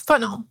 1-year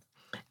funnel.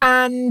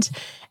 And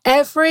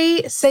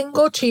every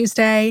single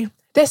Tuesday,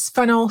 this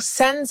funnel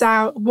sends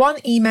out one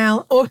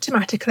email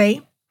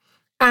automatically.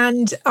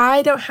 And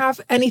I don't have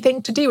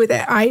anything to do with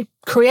it. I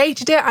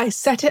created it, I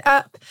set it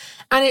up,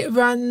 and it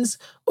runs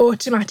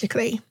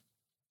automatically.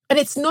 And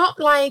it's not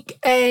like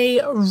a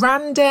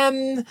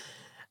random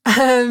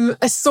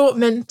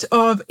assortment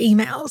of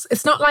emails.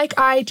 It's not like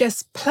I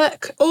just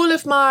pluck all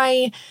of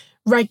my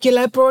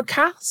regular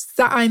broadcasts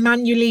that I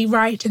manually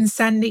write and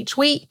send each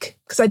week,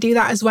 because I do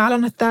that as well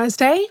on a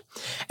Thursday.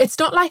 It's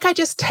not like I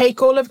just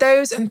take all of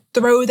those and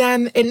throw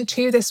them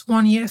into this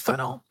 1-year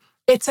funnel.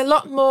 It's a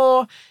lot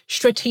more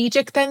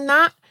strategic than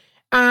that.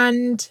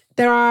 And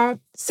there are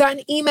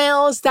certain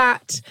emails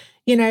that,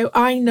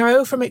 I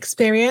know from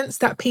experience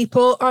that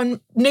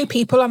new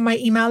people on my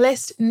email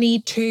list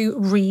need to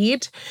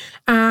read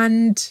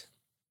and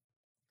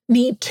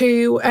need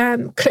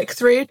to click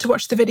through to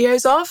watch the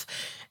videos of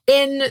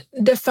in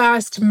the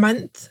first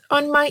month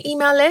on my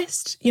email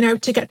list,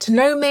 to get to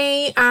know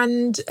me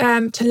and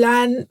to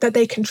learn that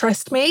they can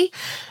trust me.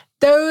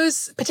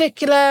 Those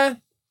particular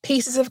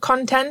pieces of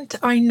content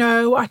I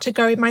know are to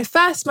go in my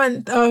first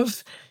month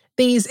of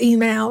these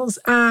emails,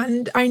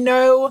 and I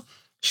know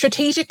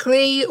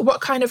strategically what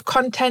kind of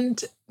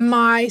content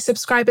my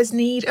subscribers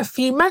need a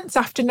few months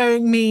after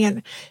knowing me,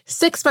 and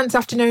 6 months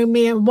after knowing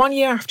me, and 1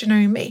 year after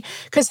knowing me.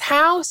 Because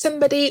how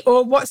somebody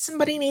or what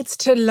somebody needs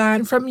to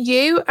learn from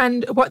you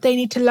and what they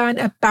need to learn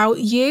about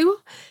you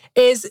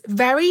is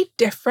very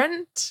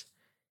different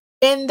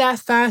in their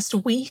first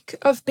week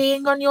of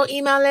being on your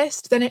email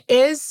list than it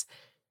is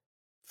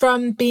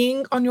from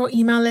being on your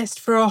email list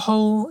for a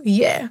whole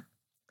year.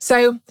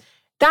 So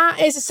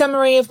that is a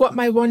summary of what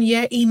my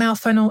 1-year email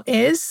funnel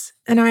is.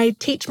 And I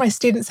teach my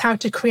students how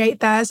to create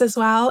theirs as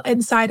well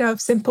inside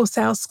of Simple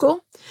Sales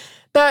School.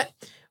 But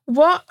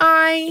what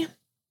I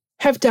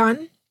have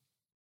done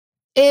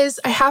is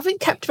I haven't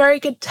kept very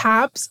good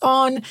tabs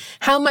on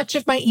how much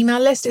of my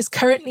email list is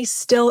currently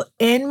still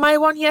in my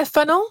 1-year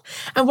funnel.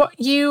 And what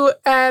you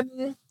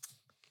can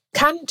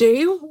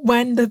do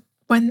when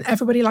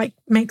everybody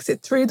makes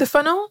it through the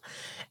funnel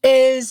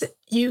is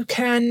you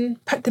can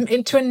put them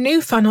into a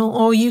new funnel,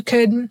 or you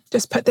could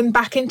just put them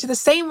back into the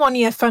same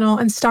 1-year funnel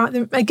and start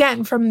them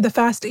again from the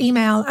first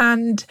email.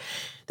 And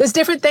there's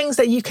different things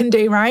that you can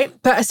do, right?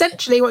 But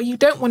essentially what you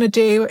don't want to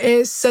do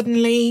is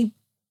suddenly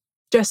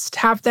just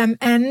have them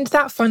end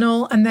that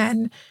funnel and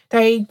then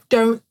they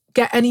don't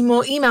get any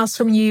more emails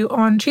from you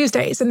on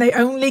Tuesdays and they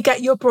only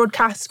get your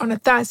broadcast on a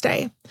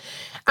Thursday.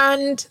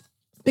 And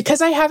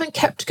because I haven't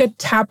kept good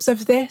tabs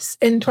of this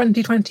in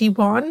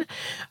 2021,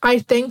 I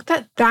think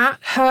that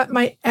hurt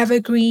my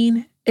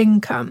evergreen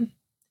income.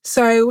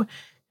 So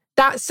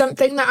that's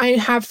something that I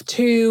have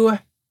to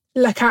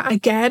look at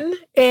again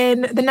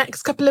in the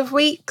next couple of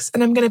weeks.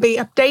 And I'm going to be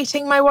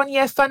updating my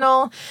 1-year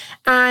funnel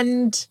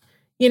and,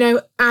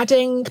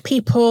 adding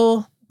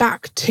people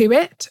back to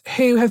it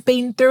who have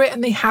been through it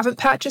and they haven't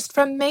purchased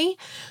from me,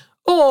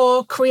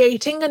 or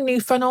creating a new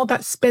funnel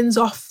that spins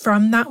off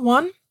from that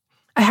one.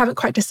 I haven't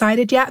quite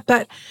decided yet,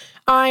 but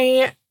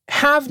I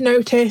have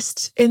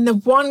noticed in the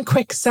one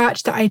quick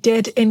search that I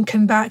did in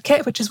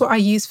ConvertKit, which is what I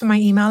use for my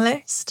email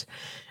list,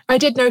 I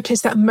did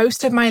notice that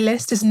most of my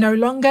list is no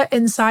longer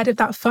inside of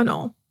that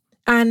funnel.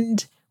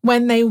 And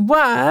when they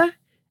were,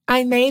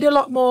 I made a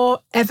lot more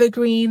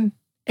evergreen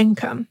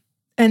income.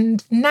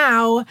 And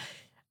now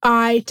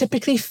I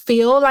typically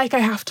feel like I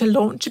have to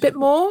launch a bit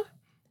more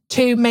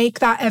to make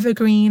that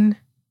evergreen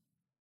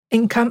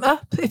income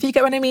up, if you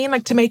get what I mean,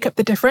 to make up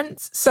the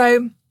difference.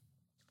 So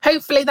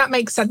hopefully that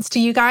makes sense to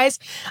you guys.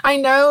 I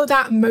know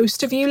that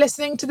most of you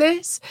listening to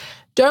this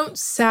don't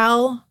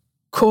sell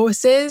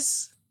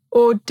courses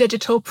or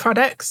digital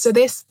products. So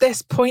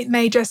this point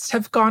may just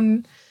have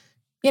gone,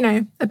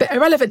 a bit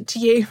irrelevant to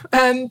you.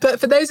 But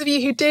for those of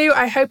you who do,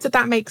 I hope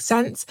that makes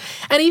sense.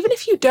 And even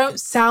if you don't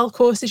sell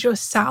courses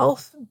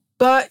yourself,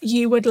 but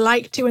you would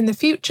like to in the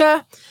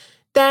future,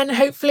 then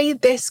hopefully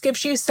this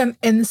gives you some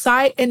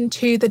insight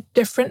into the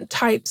different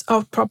types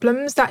of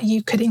problems that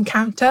you could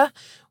encounter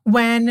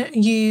when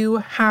you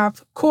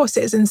have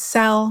courses and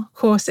sell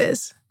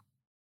courses.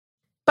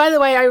 By the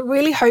way, I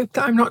really hope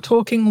that I'm not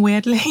talking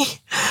weirdly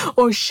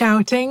or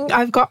shouting.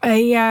 I've got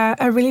a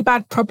really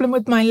bad problem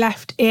with my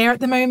left ear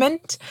at the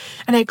moment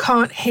and I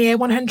can't hear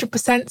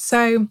 100%,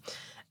 so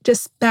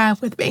just bear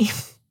with me.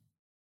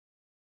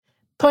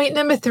 Point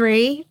number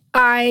 3,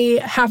 I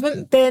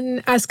haven't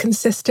been as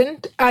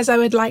consistent as I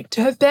would like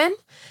to have been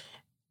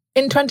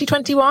in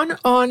 2021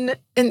 on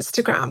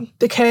Instagram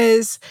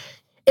because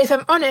if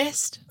I'm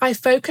honest, I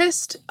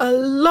focused a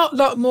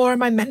lot more on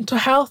my mental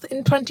health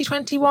in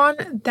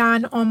 2021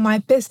 than on my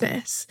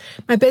business.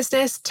 My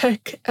business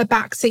took a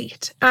back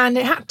seat and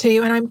it had to,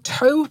 and I'm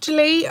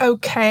totally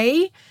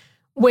okay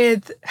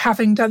with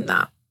having done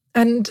that.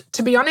 And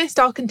to be honest,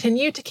 I'll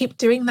continue to keep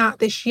doing that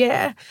this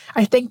year.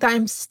 I think that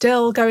I'm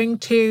still going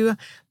to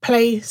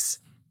place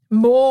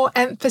more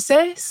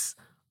emphasis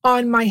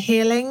on my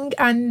healing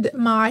and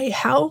my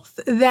health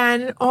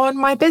than on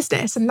my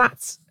business. And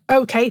that's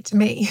okay to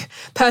me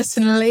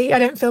personally. I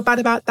don't feel bad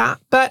about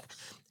that. But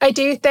I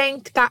do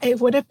think that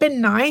it would have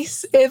been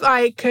nice if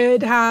I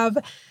could have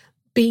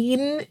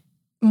been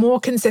more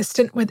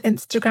consistent with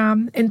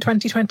Instagram in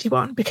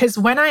 2021, because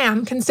when I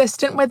am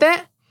consistent with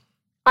it,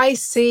 I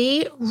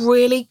see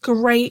really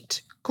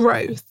great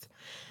growth.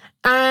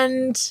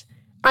 And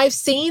I've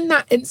seen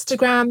that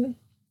Instagram,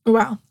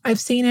 I've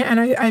seen it and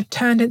I've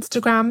turned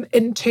Instagram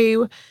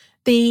into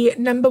the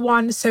number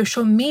 1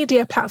 social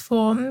media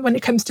platform when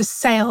it comes to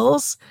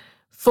sales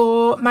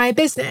for my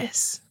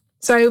business.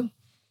 So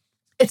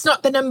it's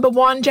not the number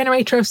 1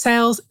 generator of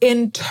sales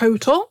in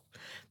total,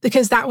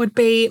 because that would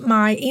be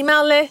my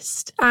email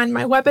list and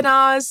my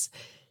webinars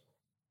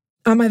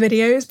and my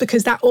videos,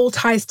 because that all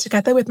ties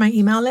together with my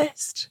email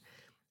list.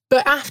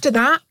 But after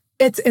that,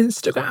 it's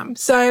Instagram.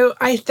 So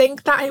I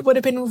think that it would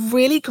have been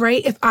really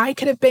great if I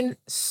could have been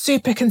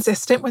super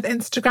consistent with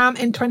Instagram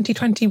in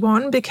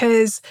 2021,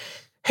 because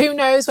who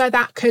knows where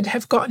that could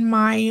have gotten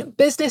my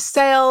business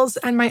sales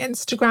and my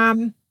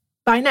Instagram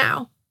by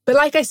now. But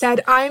like I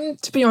said,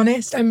 to be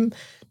honest, I'm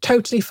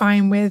totally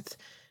fine with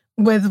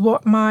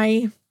what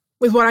I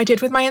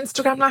did with my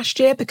Instagram last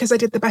year, because I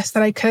did the best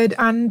that I could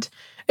and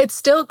it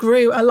still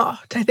grew a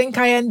lot. I think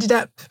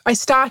I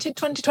started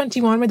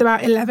 2021 with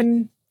about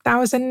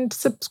 11,000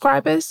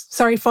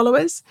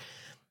 followers,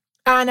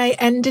 and I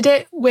ended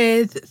it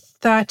with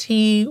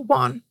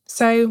 31.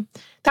 So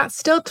that's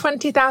still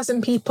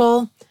 20,000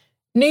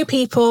 new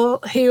people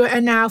who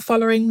are now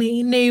following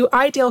me, new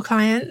ideal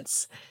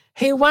clients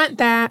who weren't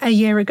there a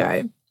year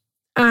ago.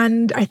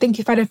 And I think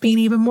if I'd have been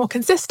even more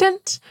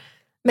consistent,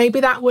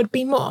 maybe that would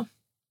be more.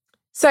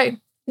 So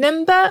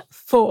number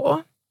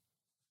 4,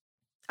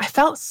 I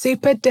felt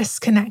super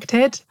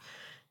disconnected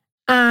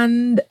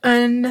and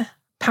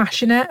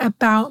unpassionate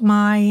about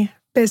my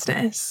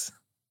business.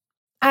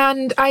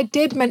 And I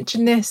did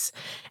mention this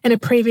in a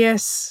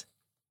previous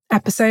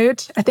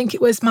episode. I think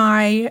it was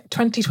my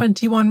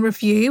 2021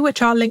 review,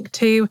 which I'll link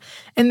to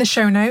in the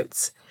show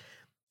notes.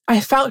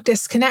 I felt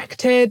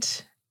disconnected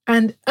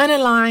and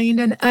unaligned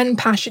and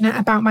unpassionate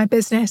about my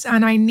business,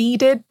 and I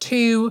needed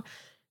to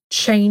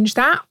change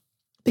that,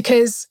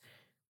 because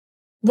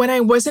when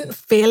I wasn't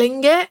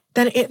feeling it,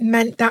 then it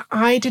meant that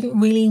I didn't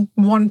really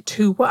want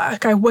to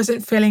work. I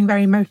wasn't feeling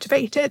very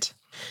motivated.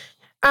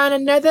 And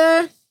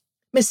another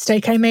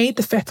mistake I made,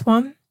 the 5th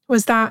one,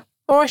 was that,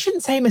 or I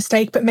shouldn't say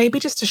mistake, but maybe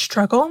just a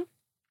struggle,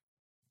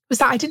 was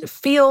that I didn't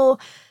feel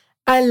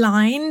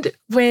aligned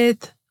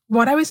with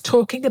what I was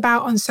talking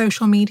about on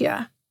social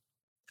media.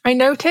 I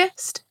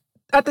noticed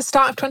at the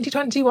start of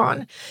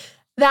 2021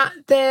 that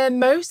the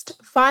most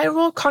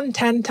viral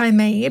content I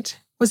made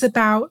was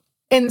about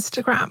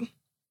Instagram.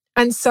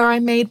 And so I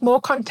made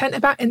more content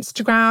about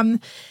Instagram,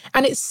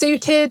 and it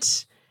suited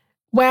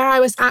where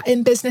I was at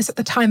in business at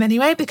the time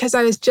anyway, because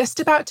I was just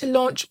about to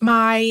launch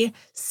my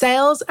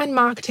sales and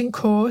marketing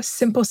course,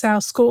 Simple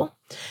Sales School.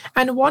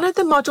 And one of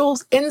the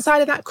modules inside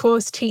of that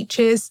course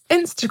teaches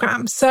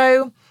Instagram.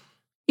 So,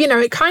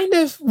 it kind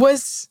of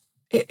was,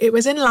 it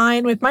was in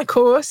line with my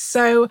course.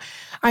 So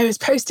I was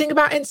posting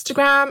about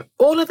Instagram.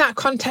 All of that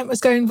content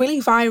was going really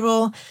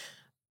viral.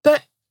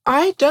 But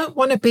I don't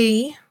want to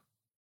be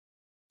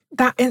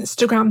that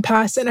Instagram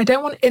person. I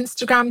don't want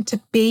Instagram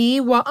to be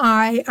what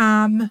I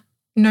am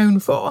known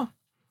for.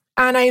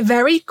 And I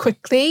very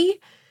quickly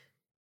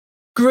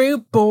grew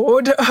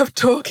bored of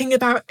talking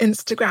about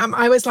Instagram.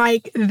 I was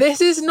like,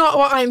 this is not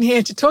what I'm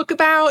here to talk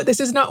about.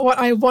 This is not what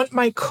I want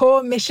my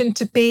core mission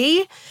to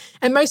be.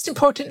 And most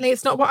importantly,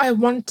 it's not what I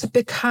want to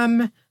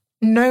become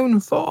known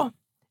for.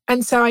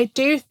 And so I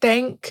do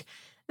think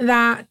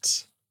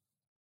that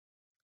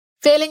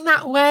feeling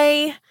that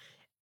way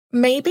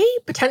maybe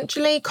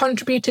potentially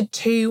contributed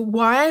to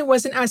why I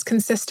wasn't as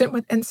consistent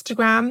with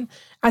Instagram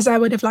as I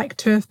would have liked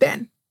to have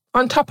been.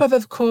 On top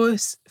of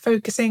course,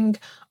 focusing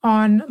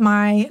on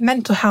my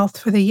mental health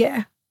for the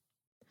year.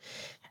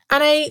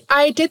 And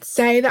I did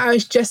say that I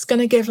was just going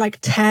to give like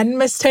 10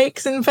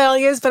 mistakes and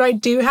failures, but I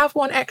do have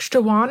one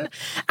extra one.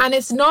 And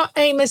it's not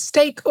a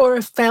mistake or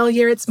a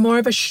failure. It's more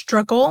of a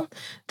struggle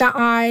that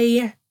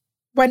I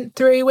went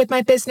through with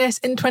my business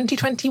in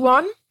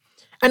 2021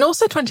 and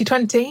also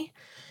 2020.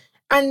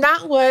 And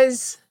that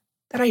was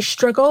that I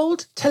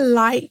struggled to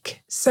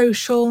like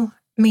social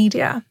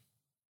media.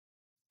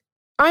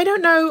 I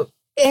don't know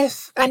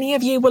if any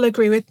of you will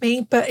agree with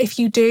me, but if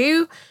you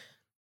do,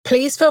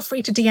 please feel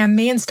free to DM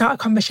me and start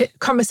a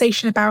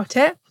conversation about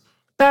it.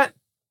 But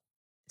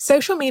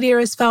social media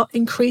has felt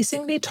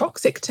increasingly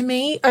toxic to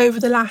me over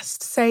the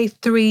last, say,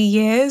 3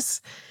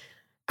 years.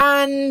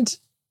 And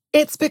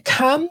it's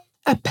become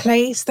a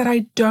place that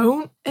I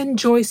don't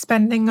enjoy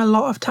spending a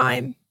lot of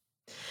time.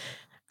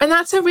 And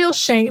that's a real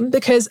shame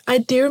because I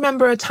do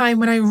remember a time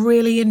when I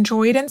really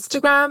enjoyed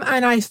Instagram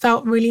and I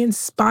felt really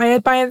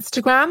inspired by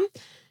Instagram.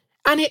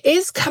 And it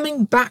is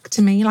coming back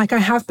to me. Like I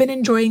have been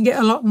enjoying it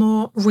a lot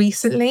more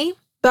recently,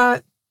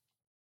 but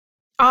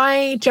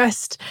I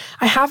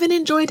haven't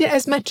enjoyed it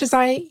as much as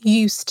I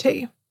used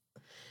to.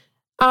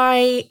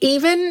 I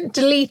even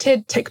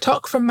deleted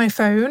TikTok from my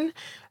phone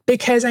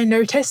because I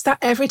noticed that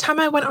every time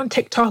I went on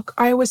TikTok,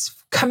 I was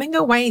coming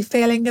away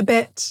feeling a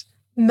bit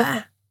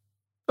meh.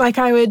 Like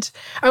I would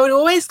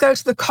always go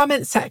to the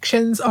comment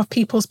sections of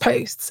people's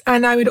posts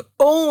and I would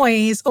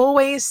always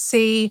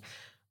see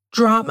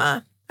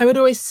drama. I would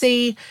always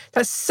see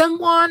that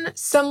someone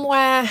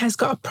somewhere has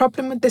got a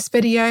problem with this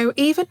video,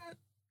 even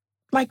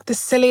like the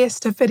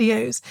silliest of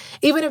videos,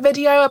 even a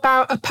video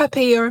about a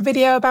puppy or a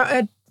video about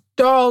a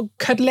dog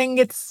cuddling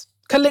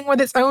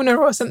with its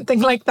owner or something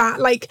like that.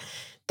 Like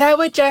there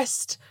were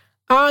just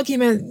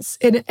arguments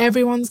in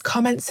everyone's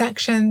comment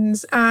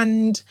sections.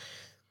 And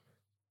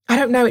I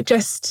don't know,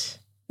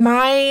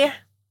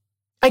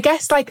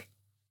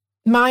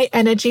 my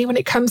energy when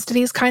it comes to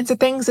these kinds of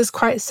things is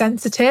quite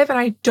sensitive and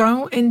I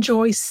don't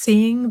enjoy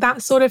seeing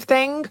that sort of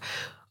thing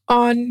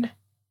on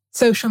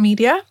social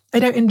media. I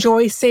don't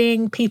enjoy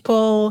seeing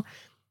people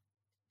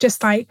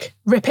just like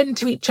rip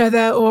into each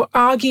other or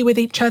argue with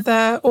each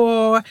other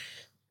or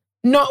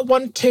not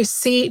want to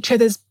see each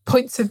other's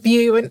points of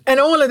view and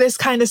all of this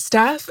kind of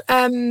stuff.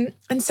 And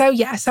so,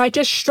 yes, I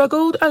just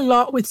struggled a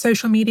lot with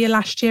social media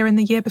last year and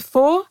the year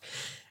before.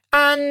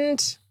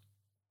 And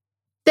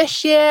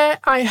this year,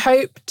 I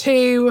hope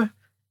to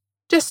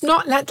just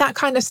not let that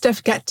kind of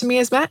stuff get to me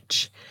as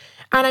much.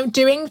 And I'm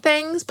doing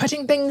things,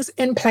 putting things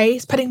in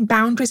place, putting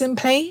boundaries in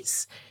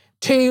place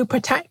to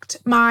protect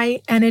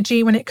my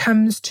energy when it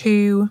comes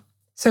to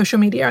social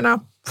media. And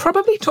I'll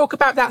probably talk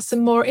about that some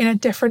more in a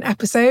different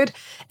episode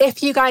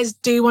if you guys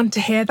do want to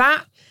hear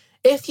that.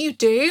 If you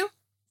do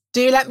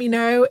let me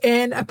know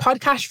in a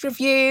podcast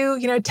review.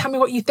 Tell me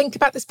what you think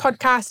about this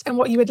podcast and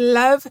what you would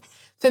love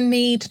for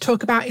me to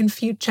talk about in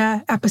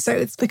future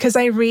episodes, because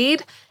I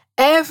read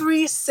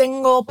every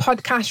single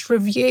podcast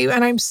review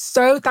and I'm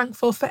so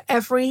thankful for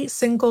every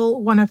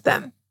single one of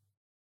them.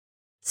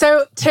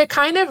 So to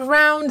kind of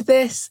round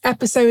this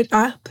episode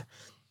up,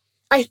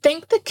 I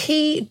think the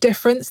key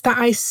difference that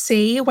I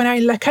see when I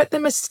look at the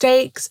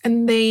mistakes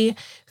and the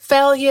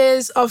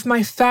failures of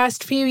my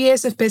first few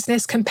years of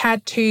business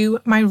compared to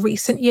my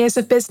recent years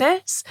of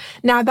business,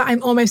 now that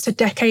I'm almost a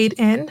decade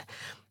in,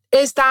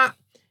 is that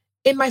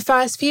in my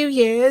first few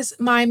years,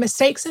 my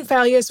mistakes and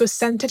failures were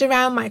centered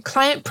around my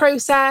client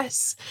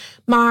process,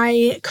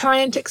 my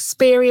client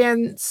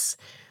experience,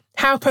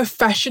 how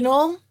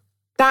professional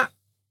that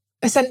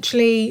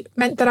essentially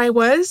meant that I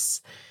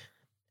was.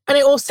 And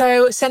it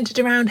also centered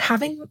around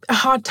having a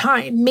hard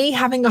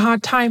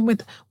time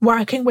with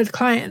working with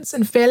clients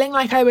and feeling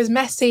like I was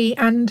messy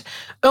and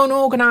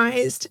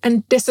unorganized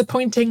and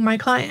disappointing my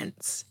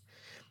clients.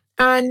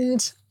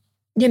 And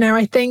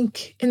I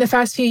think in the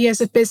first few years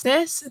of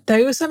business,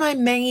 those are my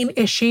main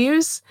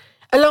issues,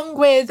 along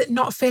with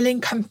not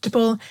feeling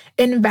comfortable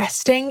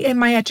investing in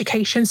my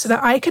education so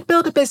that I could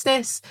build a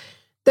business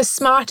the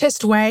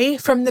smartest way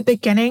from the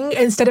beginning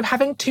instead of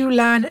having to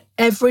learn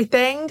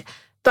everything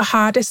the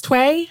hardest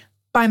way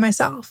by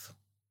myself.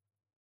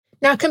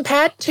 Now,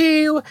 compared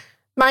to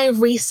my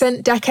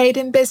recent decade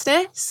in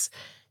business,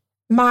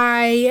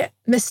 my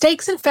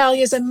mistakes and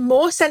failures are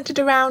more centered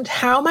around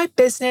how my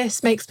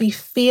business makes me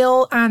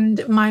feel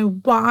and my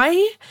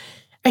why.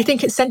 I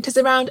think it centers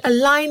around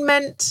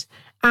alignment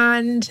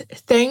and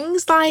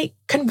things like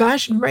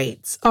conversion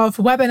rates of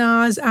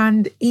webinars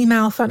and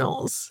email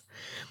funnels.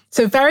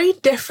 So very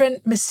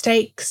different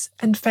mistakes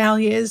and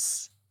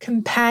failures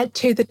compared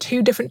to the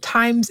two different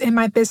times in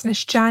my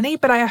business journey.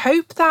 But I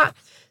hope that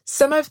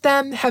some of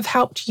them have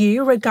helped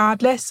you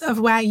regardless of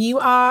where you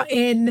are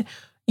in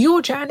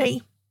your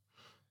journey.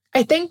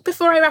 I think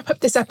before I wrap up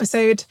this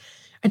episode,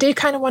 I do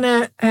kind of want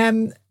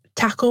to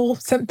tackle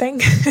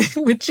something,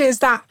 which is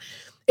that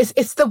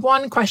it's the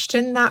one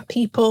question that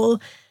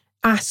people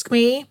ask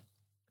me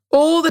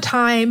all the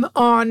time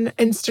on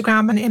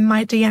Instagram and in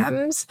my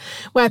DMs,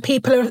 where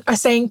people are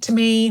saying to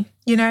me,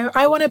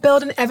 I want to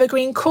build an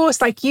evergreen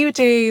course like you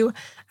do.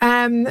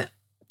 Do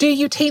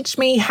you teach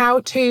me how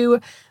to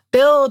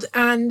build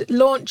and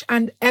launch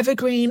and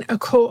evergreen a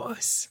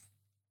course?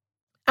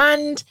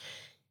 And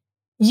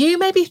you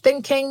may be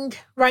thinking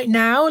right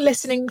now,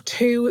 listening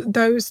to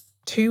those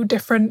two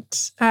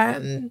different,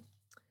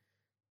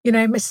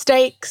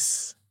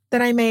 mistakes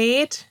that I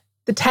made,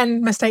 the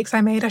 10 mistakes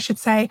I made, I should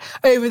say,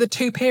 over the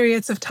 2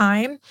 periods of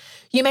time.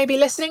 You may be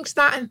listening to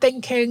that and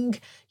thinking,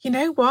 you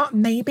know what,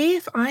 maybe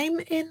if I'm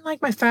in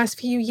like my first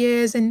few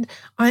years and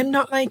I'm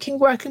not liking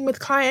working with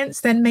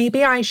clients, then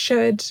maybe I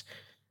should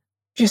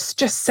just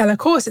sell a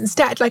course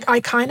instead. Like,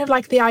 I kind of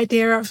like the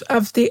idea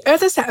of the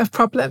other set of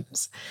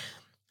problems.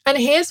 And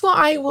here's what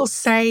I will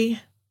say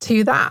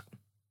to that.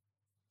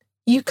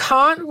 You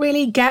can't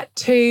really get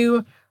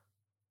to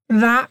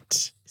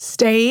that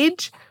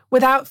stage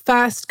without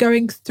first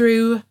going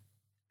through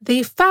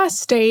the first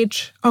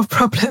stage of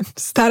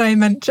problems that I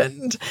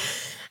mentioned.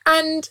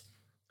 And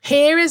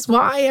here is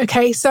why.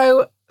 Okay,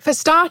 so for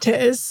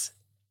starters,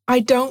 I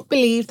don't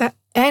believe that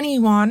any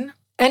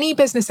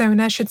business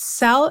owner should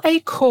sell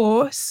a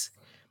course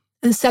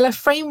and sell a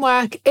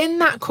framework in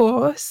that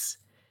course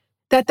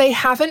that they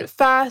haven't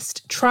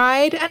first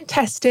tried and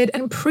tested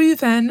and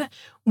proven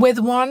with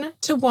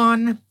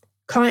one-to-one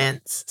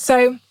clients.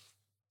 So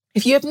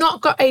if you have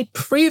not got a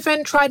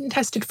proven, tried and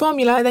tested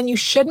formula, then you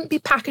shouldn't be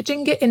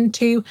packaging it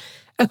into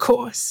a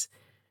course.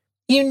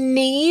 You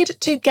need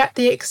to get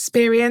the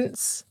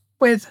experience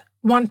with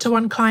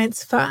one-to-one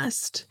clients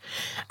first.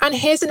 And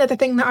here's another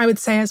thing that I would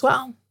say as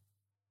well.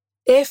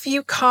 If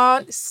you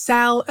can't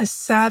sell a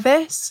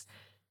service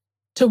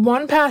to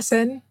one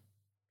person,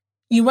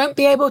 you won't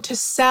be able to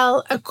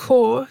sell a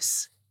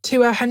course to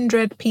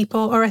 100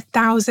 people or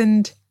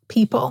 1,000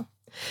 people.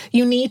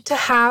 You need to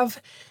have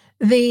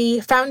the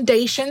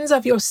foundations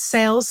of your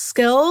sales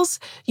skills.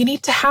 You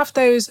need to have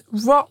those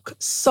rock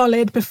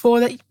solid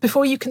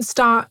before you can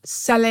start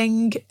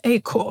selling a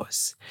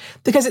course,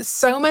 because it's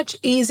so much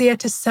easier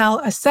to sell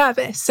a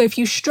service. So if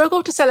you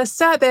struggle to sell a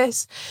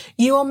service,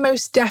 you will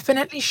most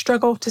definitely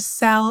struggle to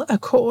sell a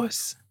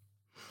course.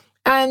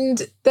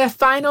 And the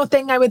final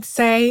thing I would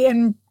say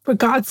in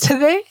regards to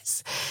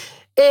this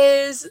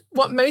is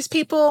what most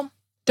people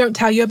don't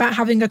tell you about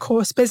having a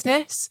course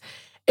business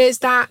is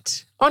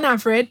that on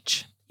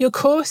average, your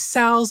course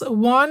sells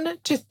 1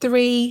 to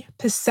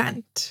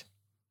 3%.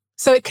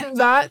 So it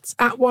converts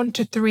at 1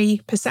 to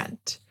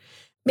 3%,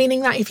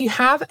 meaning that if you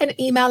have an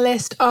email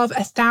list of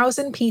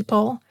 1,000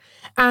 people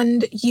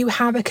and you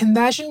have a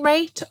conversion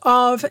rate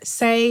of,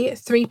 say,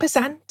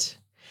 3%,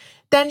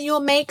 then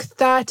you'll make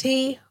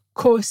 30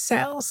 course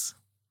sales.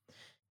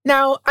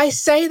 Now, I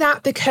say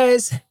that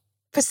because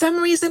for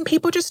some reason,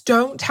 people just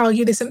don't tell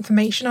you this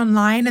information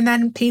online, and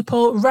then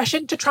people rush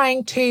into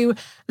trying to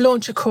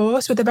launch a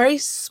course with a very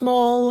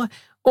small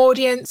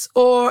audience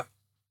or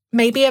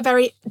maybe a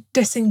very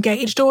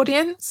disengaged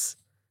audience,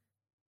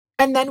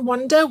 and then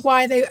wonder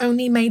why they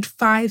only made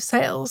 5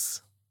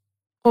 sales.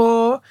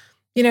 Or,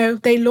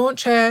 they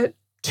launch a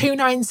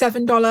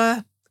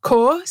 $297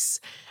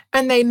 course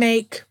and they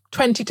make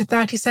 20 to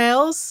 30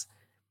 sales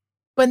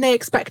when they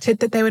expected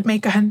that they would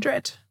make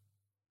 100.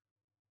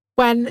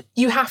 When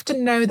you have to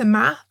know the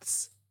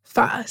maths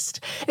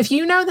first. If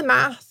you know the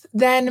math,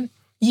 then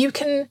you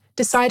can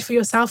decide for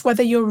yourself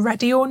whether you're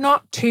ready or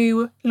not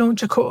to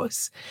launch a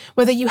course,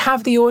 whether you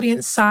have the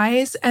audience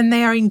size and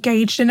they are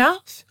engaged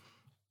enough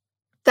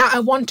that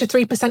a 1 to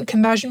 3%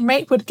 conversion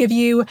rate would give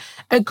you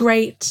a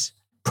great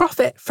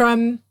profit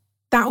from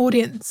that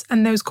audience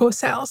and those course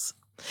sales.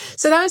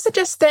 So those are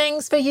just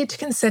things for you to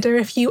consider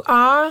if you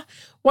are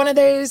one of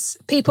those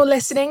people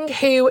listening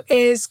who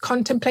is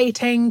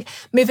contemplating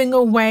moving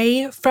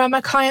away from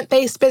a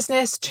client-based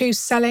business to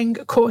selling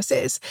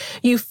courses.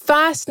 You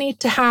first need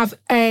to have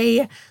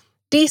a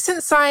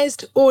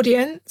decent-sized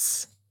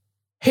audience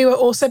who are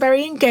also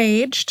very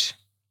engaged.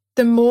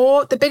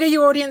 The bigger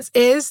your audience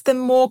is, the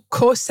more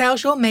course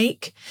sales you'll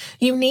make.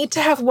 You need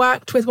to have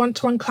worked with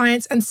one-to-one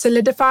clients and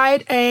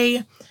solidified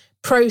a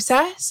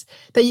process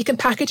that you can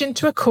package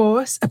into a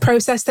course, a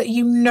process that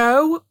you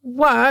know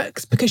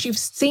works because you've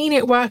seen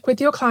it work with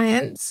your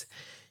clients.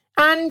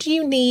 And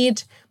you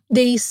need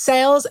the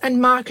sales and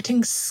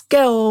marketing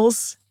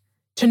skills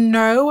to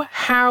know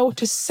how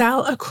to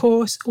sell a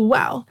course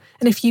well.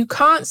 And if you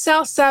can't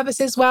sell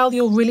services well,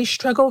 you'll really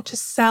struggle to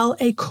sell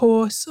a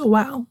course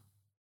well.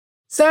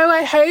 So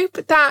I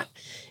hope that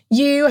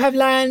you have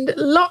learned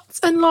lots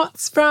and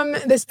lots from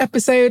this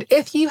episode.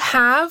 If you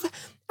have,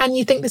 and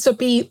you think this would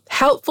be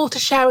helpful to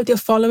share with your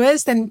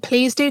followers, then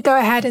please do go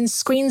ahead and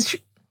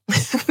screenshot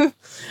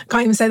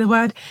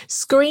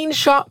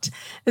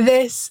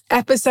this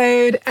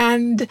episode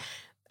and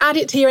add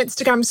it to your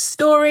Instagram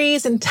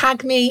stories and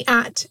tag me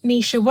at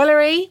Nisha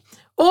Woolery,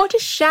 or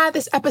just share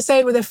this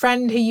episode with a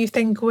friend who you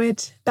think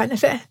would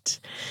benefit.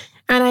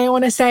 And I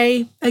want to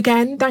say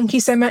again, thank you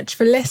so much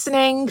for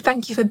listening.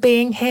 Thank you for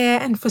being here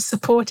and for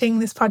supporting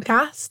this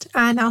podcast.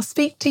 And I'll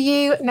speak to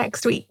you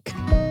next week.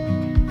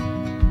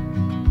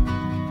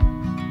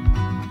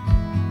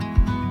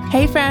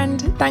 Hey friend,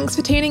 thanks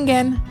for tuning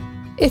in.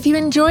 If you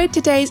enjoyed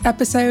today's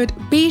episode,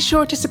 be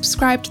sure to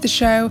subscribe to the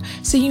show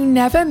so you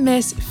never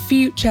miss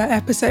future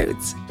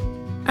episodes.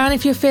 And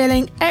if you're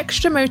feeling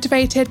extra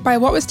motivated by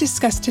what was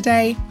discussed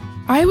today,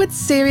 I would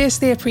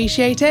seriously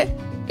appreciate it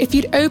if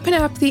you'd open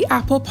up the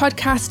Apple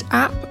Podcast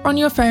app on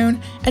your phone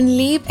and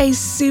leave a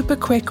super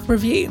quick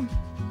review.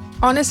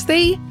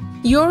 Honestly,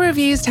 your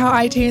reviews tell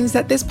iTunes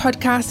that this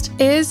podcast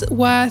is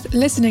worth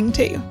listening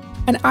to,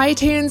 and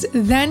iTunes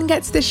then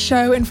gets this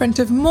show in front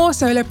of more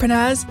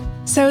solopreneurs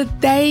so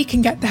they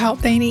can get the help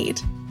they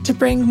need to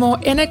bring more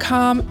inner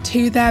calm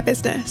to their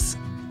business.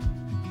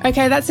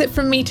 Okay, that's it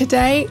from me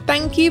today.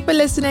 Thank you for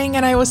listening,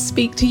 and I will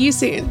speak to you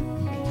soon.